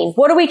mean?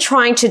 What are we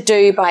trying to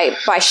do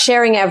by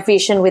sharing our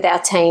vision with our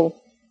team?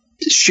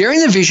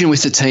 Sharing the vision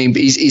with the team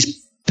is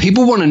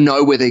people want to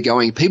know where they're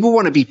going. People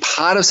want to be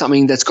part of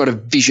something that's got a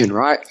vision,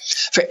 right?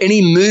 For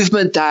any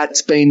movement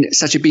that's been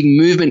such a big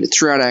movement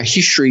throughout our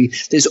history,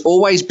 there's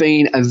always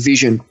been a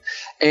vision.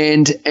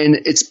 And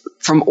it's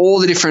from all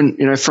the different,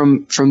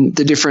 from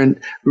the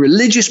different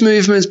religious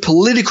movements,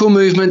 political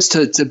movements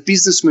to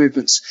business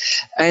movements.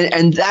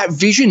 And that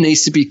vision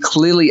needs to be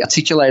clearly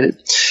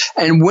articulated.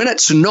 And when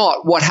it's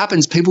not, what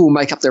happens, people will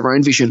make up their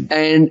own vision.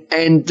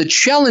 And the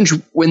challenge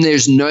when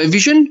there's no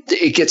vision,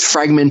 it gets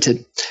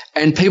fragmented.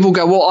 And people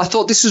go, well, I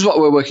thought this is what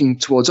we're working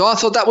towards. Oh, I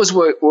thought that was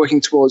what we're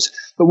working towards.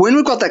 But when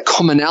we've got that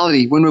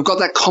commonality, when we've got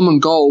that common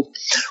goal,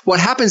 what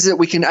happens is that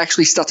we can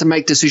actually start to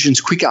make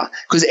decisions quicker,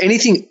 because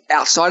anything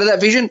outside of that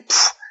vision,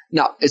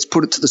 no, it's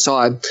put it to the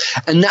side.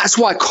 And that's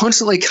why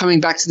constantly coming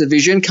back to the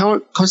vision,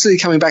 constantly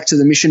coming back to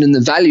the mission and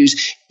the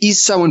values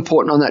is so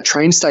important on that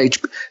train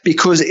stage,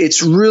 because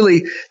it's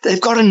really,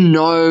 they've got to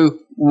know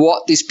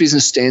what this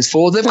business stands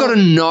for. They've got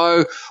to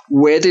know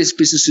where this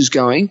business is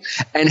going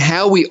and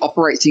how we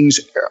operate things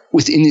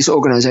within this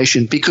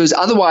organization, because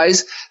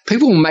otherwise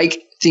people will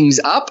make things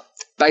up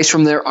based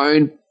from their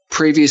own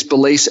previous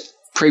beliefs,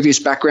 previous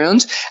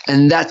backgrounds,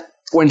 and that,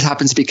 when it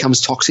happens,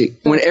 becomes toxic.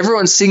 When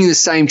everyone's singing the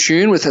same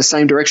tune with the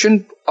same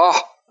direction,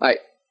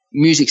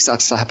 music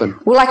starts to happen.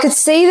 Well, I could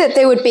see that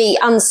there would be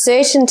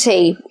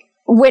uncertainty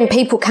when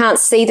people can't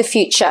see the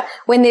future.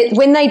 When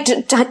they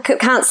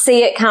can't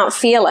see it, can't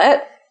feel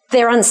it,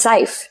 they're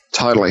unsafe.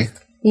 Totally.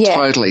 Yeah.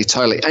 Totally.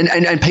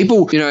 And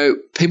people,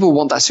 people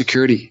want that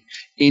security.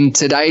 In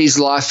today's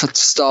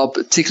lifestyle,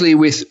 particularly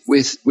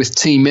with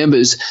team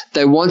members,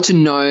 they want to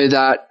know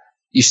that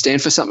you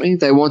stand for something.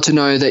 They want to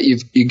know that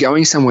you're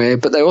going somewhere,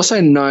 but they also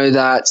know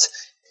that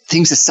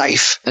things are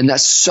safe, and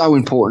that's so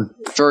important,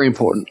 very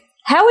important.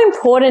 How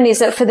important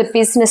is it for the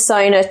business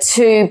owner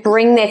to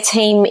bring their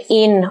team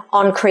in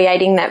on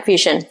creating that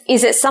vision?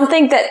 Is it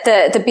something that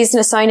the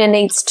business owner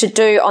needs to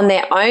do on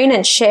their own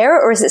and share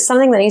it, or is it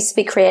something that needs to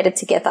be created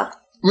together?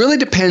 Really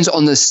depends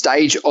on the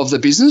stage of the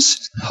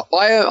business.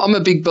 I'm a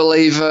big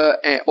believer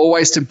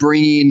always to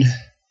bring in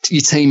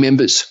your team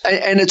members,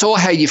 and it's all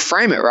how you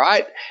frame it,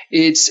 right?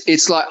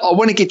 It's like, I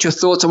want to get your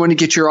thoughts, I want to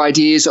get your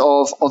ideas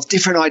of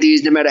different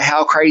ideas, no matter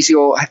how crazy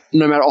or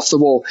no matter off the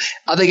wall.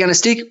 Are they going to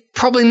stick?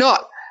 Probably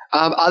not.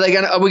 Are we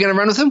going to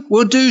run with them?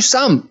 We'll do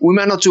some. We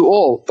may not do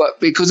all, but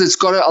because it's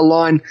got to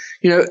align.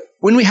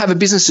 When we start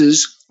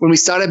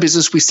our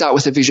business, we start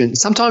with a vision.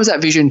 Sometimes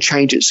that vision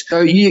changes. So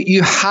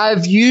you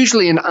have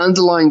usually an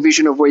underlying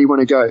vision of where you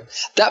want to go.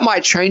 That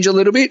might change a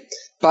little bit,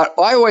 but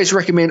I always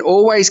recommend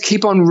always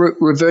keep on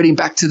reverting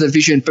back to the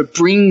vision, but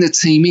bring the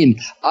team in.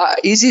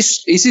 Is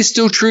this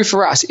still true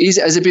for us?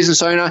 As a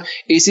business owner,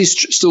 is this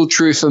still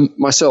true for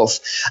myself?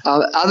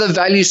 Are the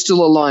values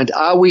still aligned?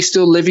 Are we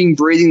still living,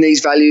 breathing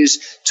these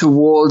values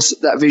towards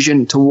that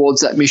vision,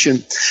 towards that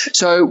mission?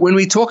 So when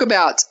we talk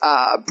about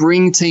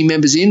bring team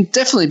members in,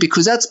 definitely,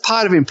 because that's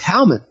part of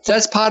empowerment.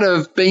 That's part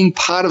of being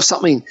part of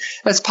something.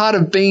 That's part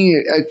of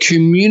being a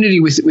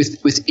community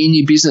within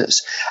your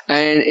business.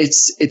 And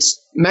it's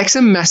makes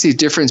a massive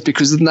difference,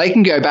 because then they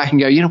can go back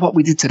and go, you know what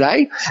we did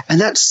today?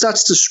 And that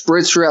starts to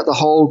spread throughout the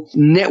whole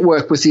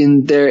network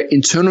within their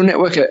internal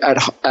network at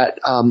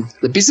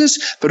the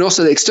business, but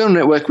also the external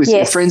network with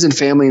their friends and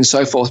family and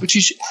so forth, which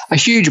is a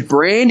huge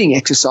branding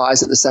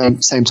exercise at the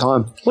same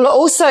time. Well,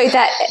 also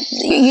that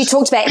you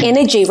talked about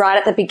energy right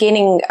at the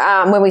beginning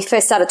when we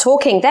first started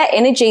talking. That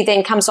energy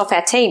then comes off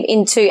our team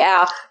into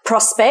our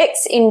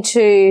prospects,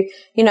 into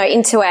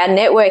our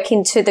network,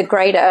 into the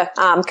greater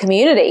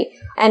community.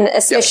 And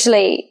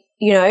especially,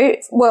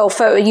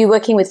 for you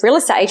working with real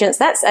estate agents,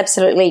 that's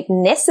absolutely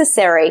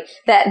necessary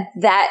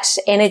that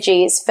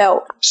energy is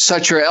felt. So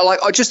true. Like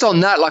just on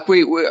that, like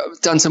we've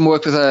done some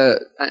work with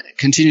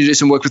continue to do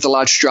some work with a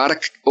large strata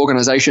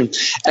organization.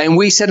 And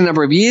we said a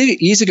number of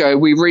years ago,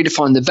 we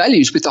redefined the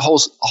values with the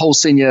whole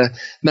senior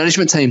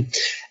management team.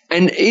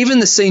 And even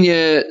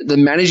the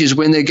managers,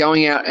 when they're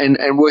going out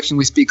and working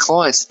with big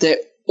clients, they're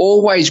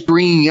always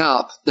bringing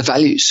up the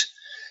values.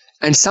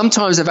 And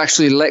sometimes they've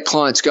actually let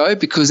clients go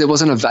because there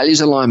wasn't a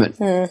values alignment.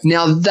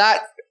 Now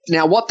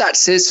what that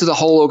says to the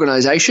whole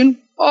organization,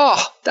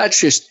 that's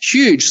just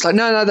huge. It's like,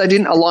 no, they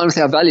didn't align with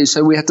our values,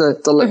 so we had to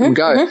let them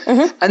go.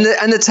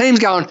 And the team's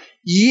going,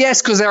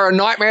 yes, because they're a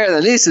nightmare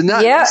and this and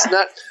that, this and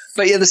that.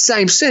 But the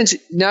same sense,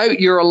 no,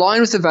 you're aligned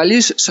with the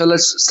values, so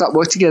let's start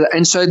work together.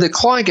 And so the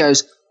client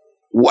goes,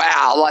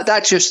 wow, like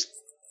that just,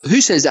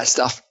 who says that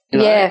stuff?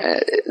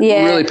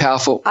 Really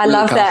powerful. I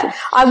love that.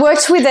 I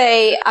worked with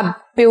a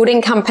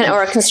building company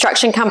or a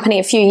construction company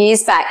a few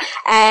years back,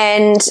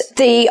 and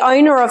the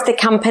owner of the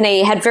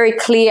company had very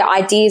clear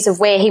ideas of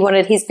where he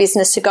wanted his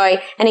business to go,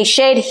 and he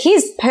shared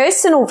his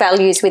personal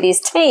values with his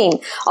team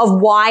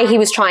of why he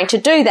was trying to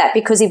do that,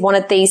 because he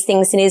wanted these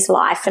things in his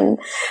life. And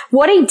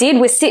what he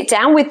did was sit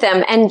down with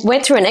them and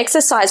went through an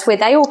exercise where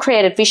they all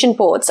created vision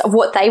boards of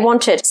what they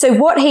wanted. So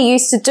what he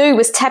used to do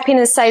was tap in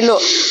and say,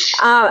 look,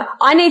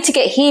 I need to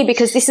get here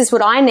because this is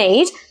what I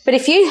need. But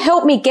if you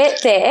help me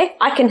get there,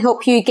 I can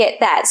help you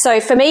get that.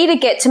 So for me to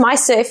get to my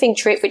surfing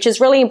trip, which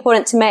is really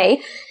important to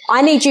me,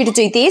 I need you to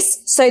do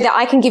this so that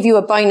I can give you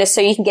a bonus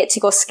so you can get to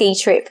your ski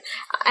trip.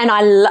 And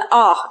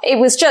it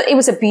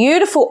was a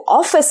beautiful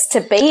office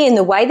to be in,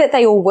 the way that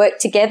they all worked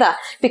together,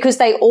 because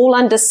they all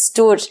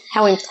understood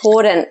how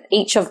important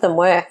each of them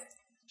were.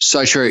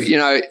 So true.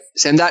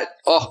 Sam, that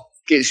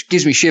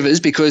gives me shivers,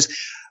 because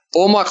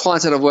all my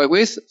clients that I've worked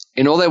with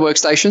in all their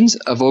workstations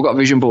have all got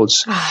vision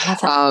boards. I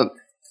love that.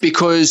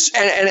 Because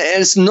and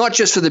it's not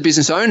just for the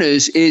business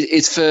owners,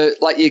 it's for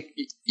like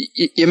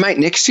your mate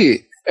next to you.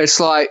 It's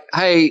like,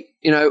 hey,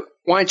 why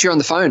aren't you on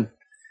the phone?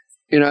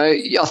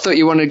 I thought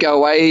you wanted to go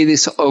away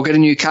or get a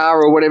new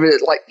car or whatever.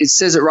 Like, it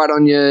says it right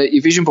on your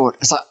vision board.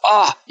 It's like,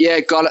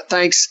 got it,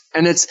 thanks.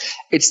 And it's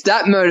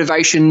that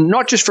motivation,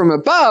 not just from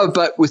above,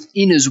 but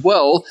within as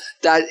well,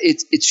 that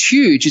it's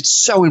huge. It's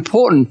so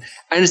important.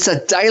 And it's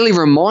a daily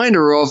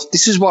reminder of,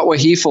 this is what we're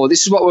here for.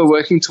 This is what we're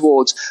working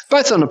towards,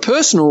 both on a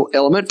personal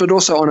element, but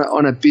also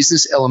on a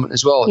business element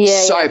as well.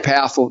 It's so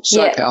powerful.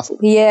 So powerful.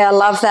 Yeah, I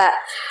love that.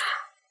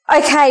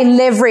 Okay,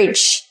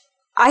 leverage.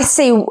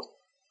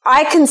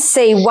 I can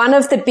see one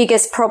of the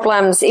biggest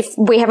problems, if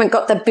we haven't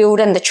got the build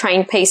and the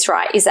train piece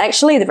right, is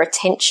actually the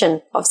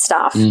retention of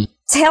staff.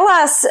 Tell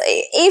us,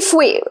 if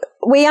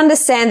we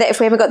understand that if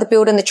we haven't got the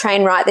build and the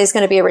train right, there's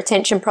going to be a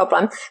retention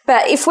problem.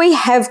 But if we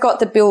have got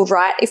the build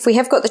right, if we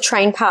have got the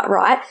train part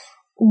right,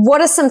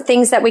 what are some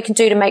things that we can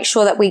do to make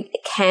sure that we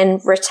can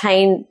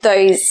retain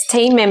those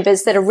team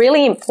members that are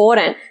really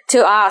important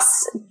to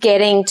us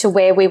getting to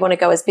where we want to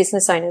go as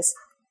business owners?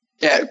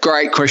 Yeah,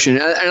 great question.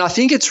 And I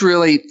think it's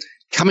really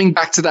coming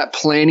back to that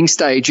planning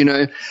stage.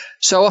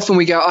 So often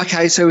we go,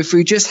 okay, so if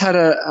we just had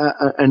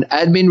an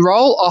admin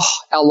role,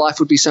 our life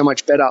would be so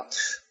much better.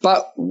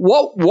 But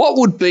what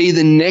would be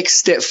the next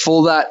step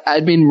for that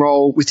admin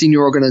role within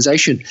your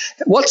organization?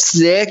 What's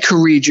their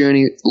career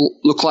journey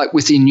look like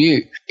within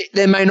you?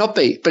 There may not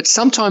be, but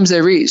sometimes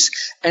there is.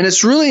 And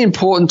it's really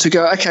important to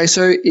go, okay,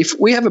 so if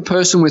we have a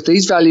person with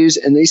these values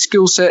and these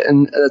skill set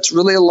and it's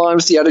really aligned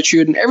with the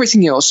attitude and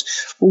everything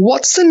else,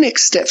 what's the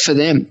next step for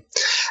them?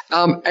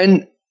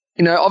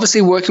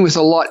 Obviously working with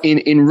a lot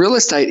in real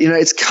estate,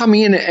 it's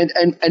coming in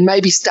and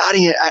maybe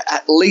starting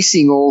at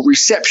leasing or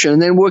reception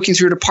and then working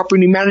through to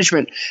property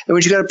management. And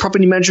when you go to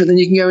property management, then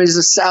you can go in as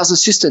a sales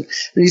assistant,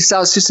 and your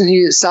sales assistant,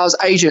 you're a sales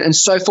agent, and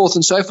so forth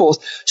and so forth.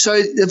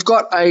 So they've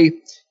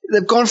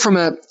gone from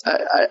a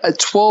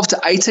 12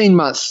 to 18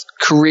 month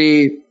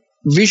career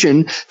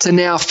vision to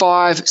now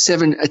 5,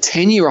 7, a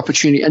 10-year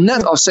opportunity. And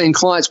that I've seen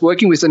clients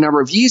working with a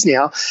number of years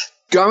now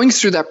going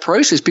through that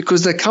process,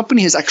 because the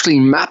company has actually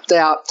mapped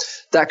out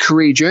that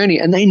career journey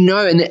and they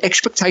know, and the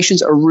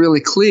expectations are really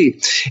clear.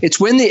 It's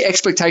when the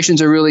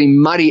expectations are really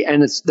muddy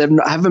and they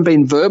haven't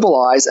been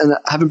verbalized and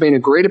haven't been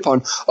agreed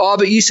upon. Oh,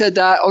 but you said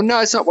that. Oh,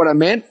 no, it's not what I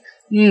meant.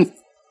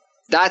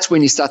 that's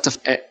when you start to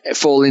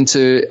fall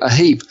into a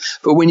heap.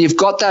 But when you've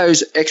got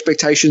those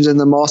expectations and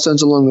the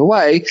milestones along the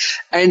way,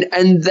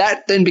 and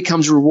that then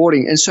becomes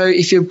rewarding. And so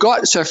if you've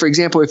got, so for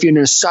example, if you're in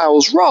a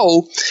sales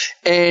role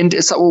and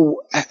it's like, well,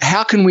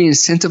 how can we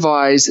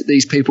incentivize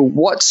these people?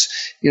 What's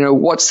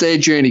their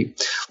journey?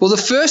 Well, the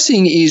first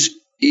thing is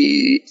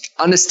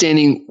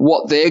understanding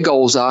what their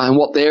goals are and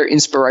what their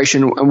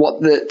inspiration and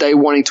what they're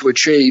wanting to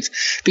achieve,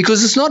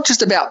 because it's not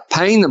just about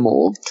paying them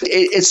more.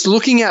 It's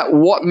looking at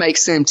what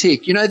makes them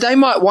tick. They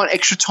might want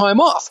extra time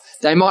off.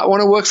 They might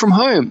want to work from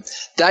home.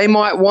 They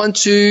might want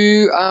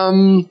to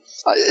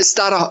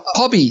start a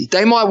hobby.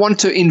 They might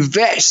want to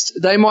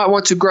invest. They might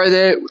want to grow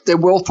their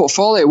wealth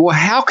portfolio. Well,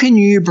 how can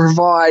you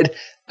provide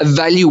a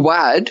value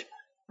add,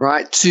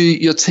 right, to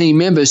your team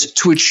members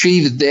to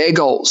achieve their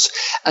goals?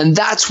 And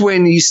that's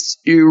when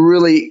you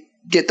really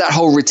get that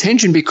whole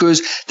retention,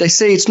 because they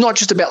see it's not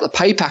just about the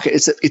pay packet.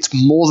 It's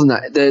more than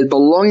that. They're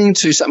belonging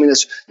to something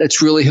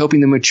that's really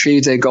helping them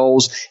achieve their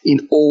goals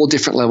in all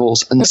different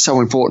levels, and that's so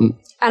important.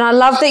 And I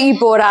love that you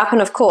brought up,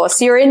 and of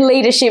course you're in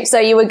leadership, so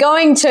you were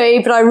going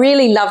to, but I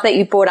really love that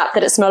you brought up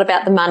that it's not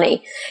about the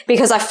money,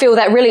 because I feel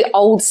that really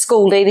old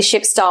school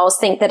leadership styles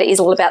think that it is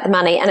all about the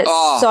money, and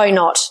it's so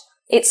not.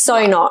 It's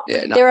so not.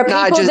 Yeah, no, there are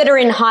people that are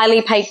in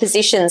highly paid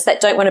positions that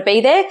don't want to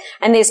be there,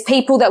 and there's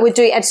people that would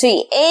do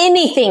absolutely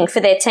anything for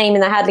their team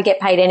and they hardly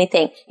get paid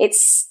anything.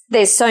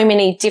 There's so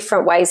many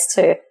different ways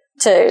to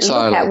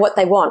look at what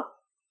they want.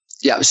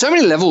 Yeah, so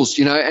many levels,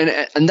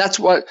 and that's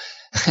what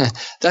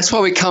that's why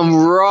we come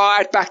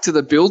right back to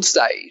the build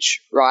stage,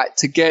 right?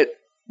 To get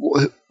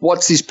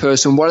what's this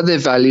person, what are their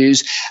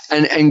values,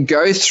 and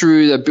go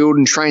through the build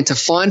and train to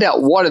find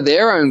out what are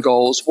their own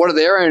goals, what are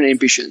their own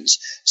ambitions,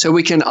 so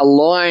we can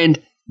align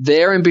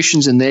their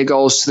ambitions and their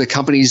goals to the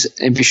company's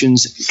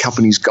ambitions,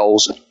 company's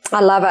goals.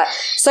 I love it.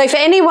 So for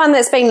anyone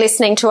that's been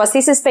listening to us,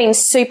 this has been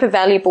super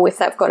valuable if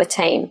they've got a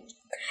team.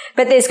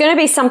 But there's going to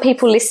be some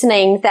people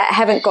listening that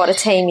haven't got a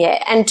team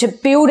yet. And to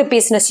build a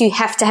business, you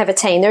have to have a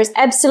team. There is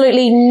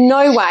absolutely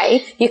no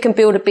way you can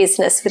build a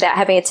business without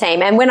having a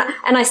team.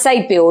 And I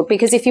say build,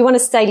 because if you want to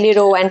stay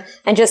little and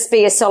just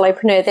be a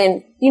solopreneur,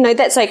 then,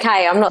 that's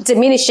okay. I'm not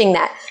diminishing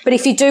that. But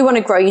if you do want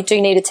to grow, you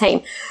do need a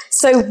team.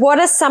 So what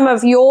are some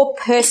of your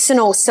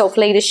personal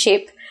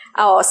self-leadership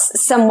or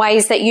some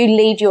ways that you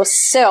lead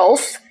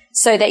yourself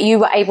so that you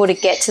were able to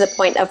get to the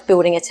point of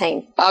building a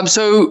team?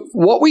 So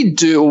what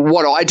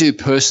I do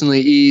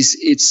personally is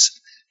it's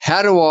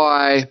how do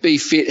I be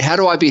fit? How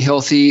do I be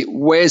healthy?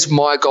 Where's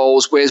my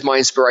goals? Where's my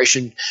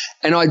inspiration?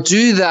 And I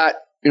do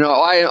that.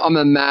 I'm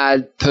a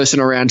mad person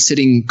around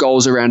setting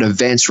goals around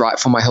events, right,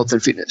 for my health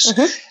and fitness,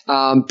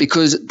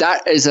 because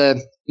that is a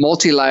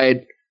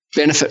multi-layered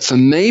benefit for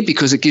me,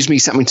 because it gives me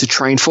something to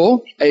train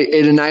for.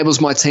 It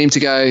enables my team to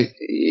go,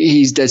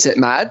 he's dead set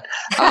mad.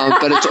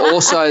 But it's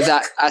also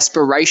that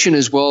aspiration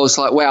as well. It's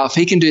like, wow, if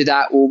he can do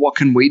that, well, what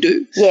can we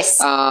do?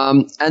 Yes.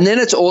 And then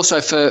it's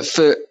also for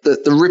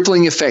the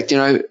rippling effect,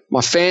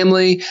 my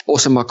family,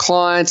 also my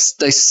clients,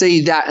 they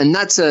see that. And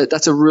that's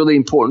a really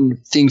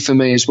important thing for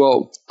me as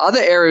well. Other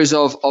areas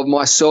of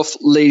my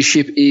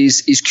self-leadership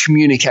is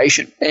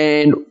communication,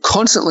 and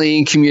constantly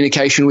in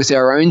communication with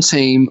our own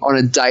team on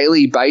a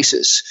daily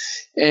basis.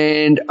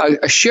 And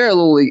I share a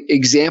little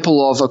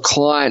example of a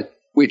client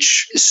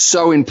which is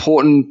so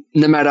important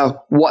no matter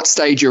what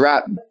stage you're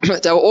at.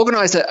 They were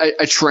organized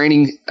a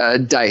training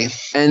day.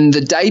 And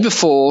the day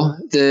before,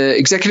 the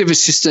executive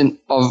assistant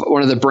of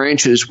one of the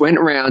branches went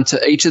around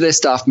to each of their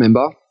staff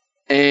member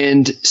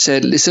and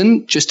said,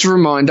 listen, just a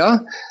reminder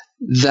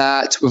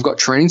that we've got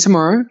training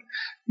tomorrow.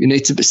 You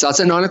need to start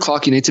at 9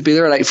 o'clock. You need to be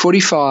there at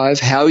 8:45.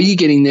 How are you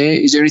getting there?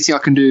 Is there anything I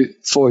can do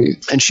for you?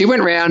 And she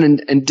went around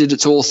and did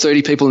it to all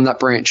 30 people in that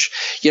branch.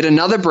 Yet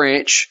another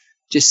branch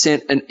just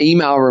sent an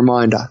email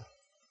reminder.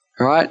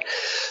 All right.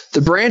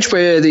 The branch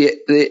where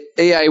the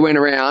EA went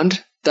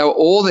around, they were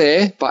all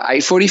there by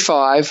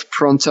 8:45,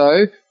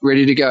 pronto,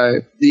 ready to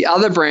go. The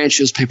other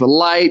branches, people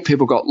late,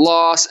 people got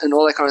lost, and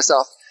all that kind of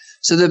stuff.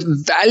 So the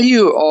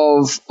value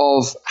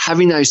of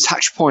having those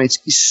touch points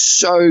is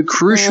so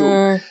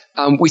crucial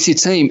with your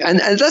team. And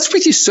that's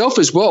with yourself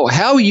as well.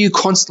 How are you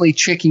constantly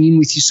checking in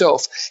with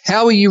yourself?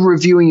 How are you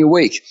reviewing your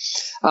week?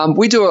 I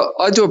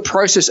do a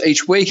process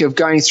each week of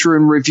going through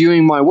and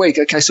reviewing my week.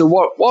 Okay, so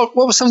what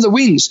were some of the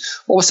wins?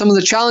 What were some of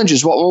the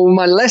challenges? What were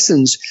my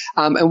lessons?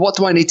 And what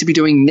do I need to be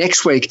doing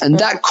next week? And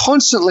that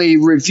constantly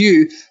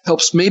review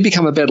helps me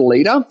become a better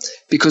leader,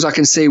 because I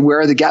can see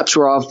where are the gaps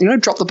where I've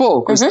dropped the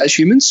ball. Because as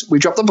humans, we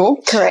drop the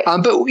ball. Correct.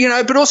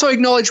 But also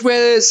acknowledge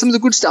where some of the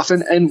good stuff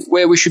and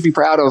where we should be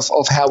proud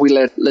of how we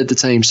led the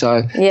team.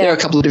 So there are a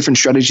couple of different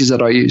strategies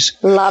that I use.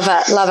 Love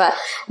it.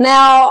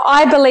 Now,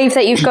 I believe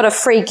that you've got a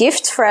free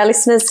gift for our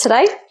listeners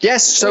today.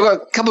 Yes, so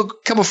I've got a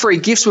couple free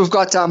gifts. We've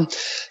got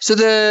so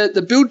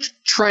the build,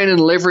 train, and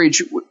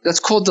leverage. That's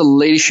called the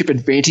Leadership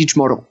Advantage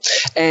model,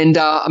 and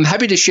I'm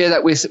happy to share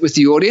that with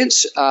the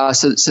audience.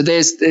 So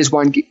there's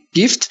one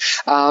gift,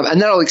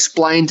 and that'll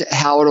explain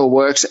how it all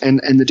works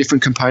and the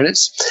different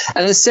components.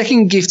 And the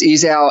second gift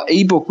is our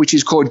ebook, which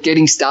is called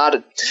Getting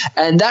Started,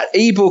 and that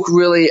ebook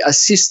really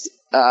assists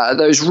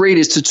those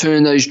readers to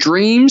turn those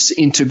dreams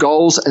into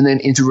goals and then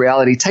into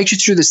reality. Takes you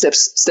through the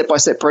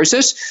step-by-step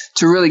process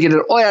to really get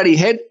it all out of your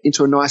head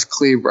into a nice,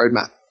 clear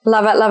roadmap.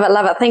 Love it, love it,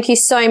 love it. Thank you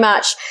so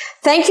much.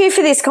 Thank you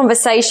for this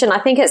conversation. I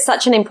think it's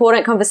such an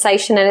important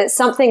conversation, and it's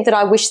something that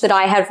I wish that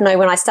I had known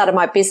when I started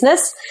my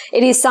business.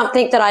 It is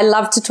something that I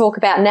love to talk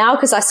about now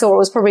because I saw it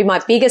was probably my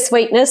biggest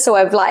weakness. So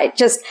I've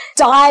just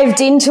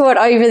dived into it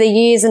over the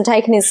years and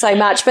taken in so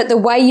much. But the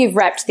way you've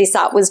wrapped this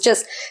up was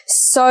just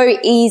so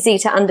easy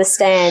to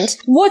understand.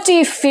 What do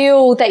you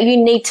feel that you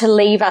need to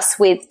leave us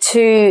with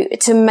to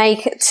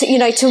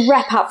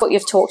wrap up what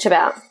you've talked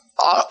about?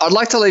 I'd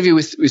like to leave you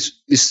with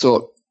this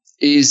thought.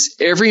 Is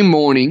every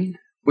morning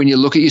when you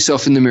look at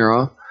yourself in the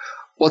mirror,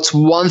 what's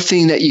one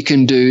thing that you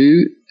can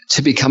do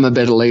to become a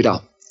better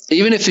leader?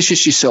 Even if it's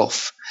just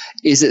yourself.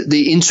 Is it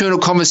the internal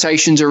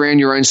conversations around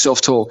your own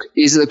self-talk?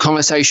 Is it the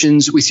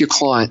conversations with your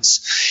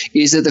clients?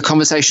 Is it the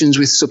conversations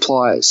with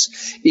suppliers?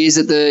 Is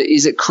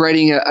it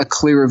creating a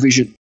clearer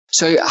vision?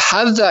 So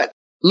have that,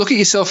 look at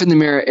yourself in the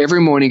mirror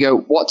every morning and go,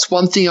 what's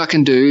one thing I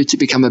can do to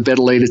become a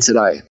better leader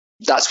today?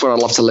 That's what I'd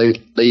love to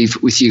leave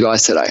with you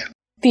guys today.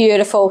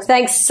 Beautiful.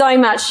 Thanks so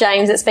much,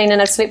 James. It's been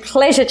an absolute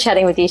pleasure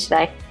chatting with you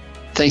today.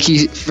 Thank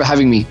you for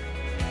having me.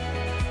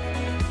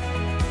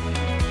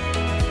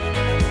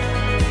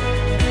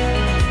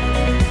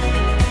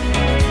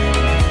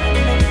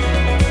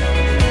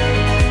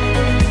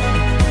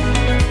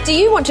 Do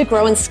you want to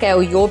grow and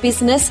scale your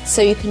business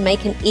so you can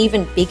make an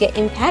even bigger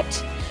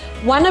impact?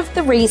 One of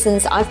the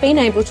reasons I've been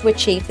able to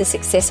achieve the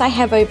success I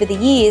have over the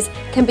years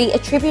can be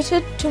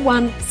attributed to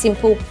one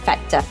simple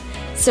factor: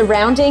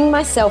 surrounding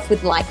myself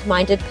with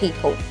like-minded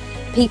people.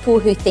 People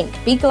who think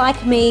big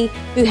like me,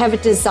 who have a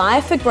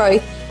desire for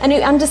growth, and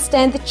who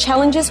understand the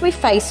challenges we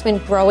face when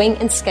growing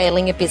and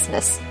scaling a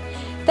business.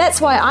 That's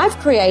why I've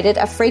created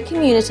a free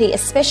community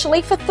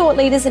especially for thought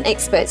leaders and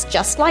experts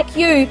just like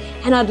you,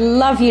 and I'd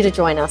love you to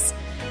join us.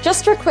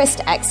 Just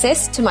request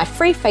access to my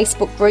free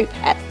Facebook group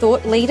at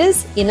Thought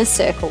Leaders Inner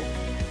Circle.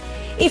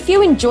 If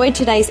you enjoyed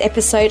today's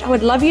episode, I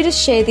would love you to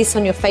share this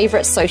on your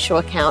favourite social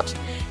account.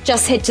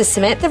 Just head to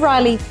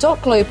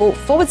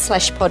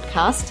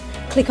SamanthaRiley.global/podcast,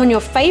 click on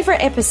your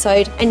favourite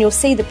episode, and you'll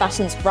see the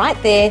buttons right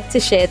there to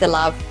share the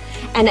love.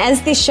 And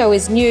as this show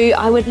is new,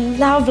 I would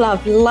love,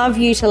 love, love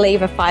you to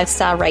leave a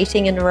 5-star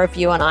rating and a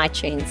review on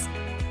iTunes.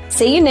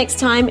 See you next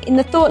time in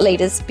the Thought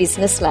Leaders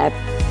Business Lab.